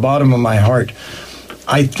from the bottom of my heart.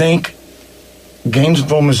 I think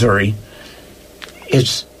Gainesville, Missouri,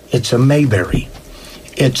 it's a Mayberry.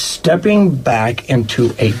 It's stepping back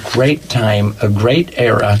into a great time, a great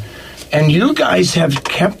era, and you guys have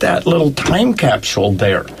kept that little time capsule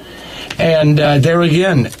there. And there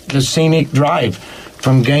again, the scenic drive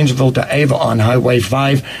from Gainesville to Ava on Highway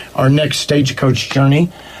 5. Our next stagecoach journey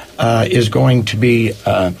is going to be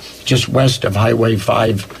just west of Highway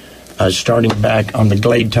 5, starting back on the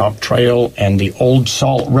Glade Top Trail and the Old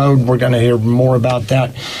Salt Road. We're going to hear more about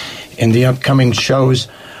that in the upcoming shows.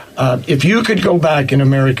 If you could go back in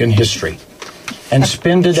American history and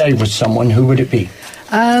spend a day with someone, who would it be?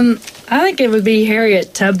 I think it would be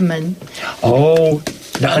Harriet Tubman. Oh,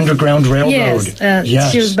 the Underground Railroad.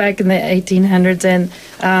 Yes. She was back in the 1800s, and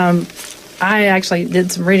I actually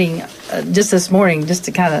did some reading just this morning just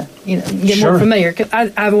to kind of get more familiar.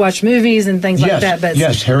 I've watched movies and things like that. But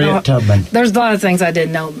Harriet Tubman. There's a lot of things I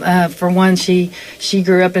didn't know. For one, she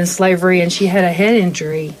grew up in slavery, and she had a head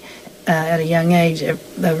injury at a young age, a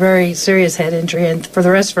very serious head injury, and for the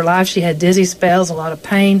rest of her life she had dizzy spells, a lot of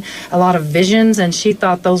pain, a lot of visions, and she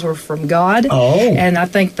thought those were from God. And I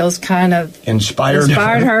think those kind of inspired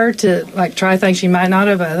her to try things she might not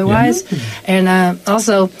have otherwise. And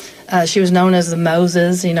also she was known as the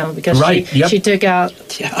Moses, because she took out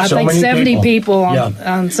I think 70 people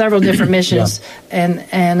on several different missions.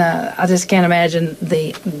 And I just can't imagine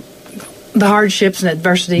the hardships and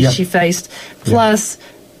adversities she faced, plus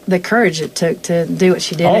the courage it took to do what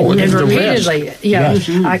she did, and repeatedly.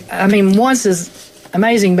 I mean, once is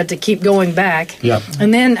amazing, but to keep going back.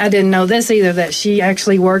 And then I didn't know this either, that she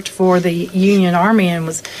actually worked for the Union Army and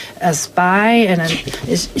was a spy, and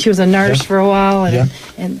she was a nurse for a while,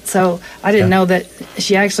 and so I didn't know that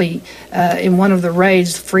she actually in one of the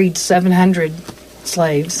raids freed 700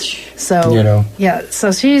 slaves. So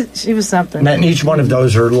so she was something. And each one of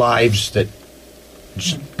those are lives that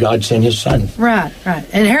God sent His Son. Right.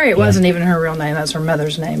 And Harriet wasn't even her real name. That's her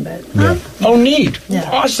mother's name. But Oh, neat.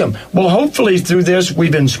 Awesome. Well, hopefully through this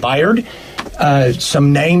we've inspired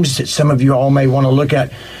some names that some of you all may want to look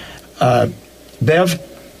at. Bev,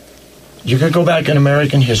 you could go back in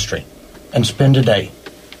American history and spend a day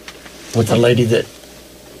with a lady that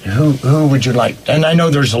who would you like? And I know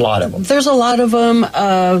there's a lot of them. There's a lot of them.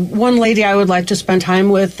 One lady I would like to spend time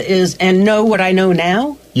with is, and know what I know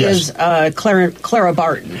now, is Clara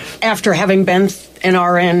Barton. After having been an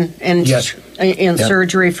RN and in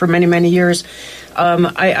surgery for many, many years,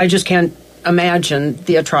 I just can't imagine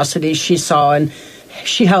the atrocities she saw, and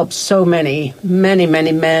she helped so many men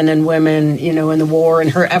and women, in the war, and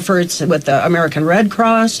her efforts with the American Red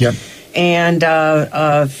Cross. And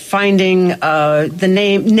finding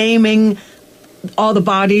naming all the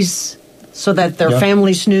bodies so that their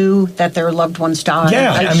families knew that their loved ones died.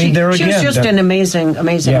 She was just an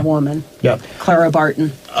amazing woman. Clara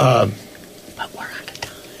Barton.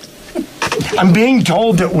 I'm being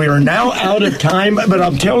told that we are now out of time, but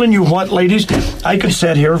I'm telling you what, ladies, I could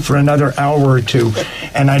sit here for another hour or two,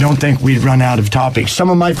 and I don't think we'd run out of topics. Some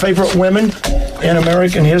of my favorite women in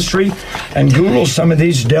American history, and Google some of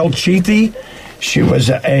these. Del Chithi, she was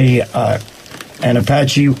an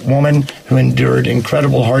Apache woman who endured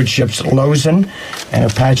incredible hardships at Lozan, an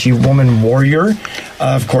Apache woman warrior.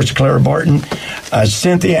 Of course, Clara Barton,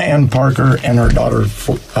 Cynthia Ann Parker, and her daughter,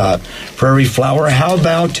 Prairie Flower. How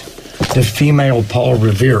about the female Paul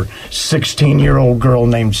Revere, 16-year-old girl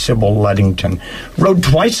named Sybil Luddington, rode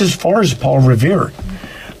twice as far as Paul Revere,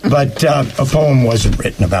 but a poem wasn't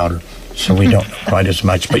written about her. so we don't know quite as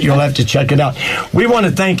much, but you'll have to check it out. We want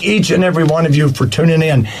to thank each and every one of you for tuning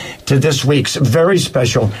in to this week's very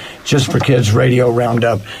special Just for Kids Radio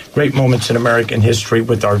Roundup, Great Moments in American History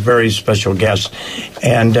with our very special guests.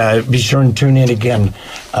 And be sure and tune in again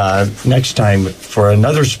next time for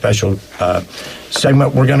another special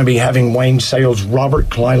segment. We're going to be having Wayne Sales, Robert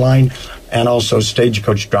Kleiline, and also our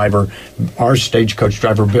stagecoach driver,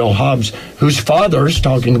 Bill Hobbs, whose father's,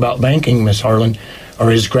 talking about banking, Miss Harlan, or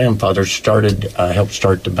his grandfather helped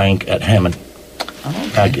start the bank at Hammond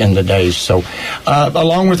back in the days. So,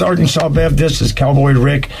 along with Arkansas Bev, this is Cowboy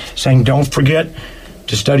Rick saying, don't forget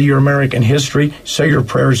to study your American history, say your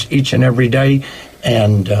prayers each and every day,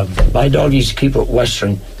 and buy doggies, keep it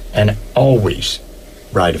Western, and always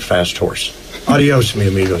ride a fast horse. Adios, mi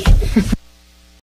amigos.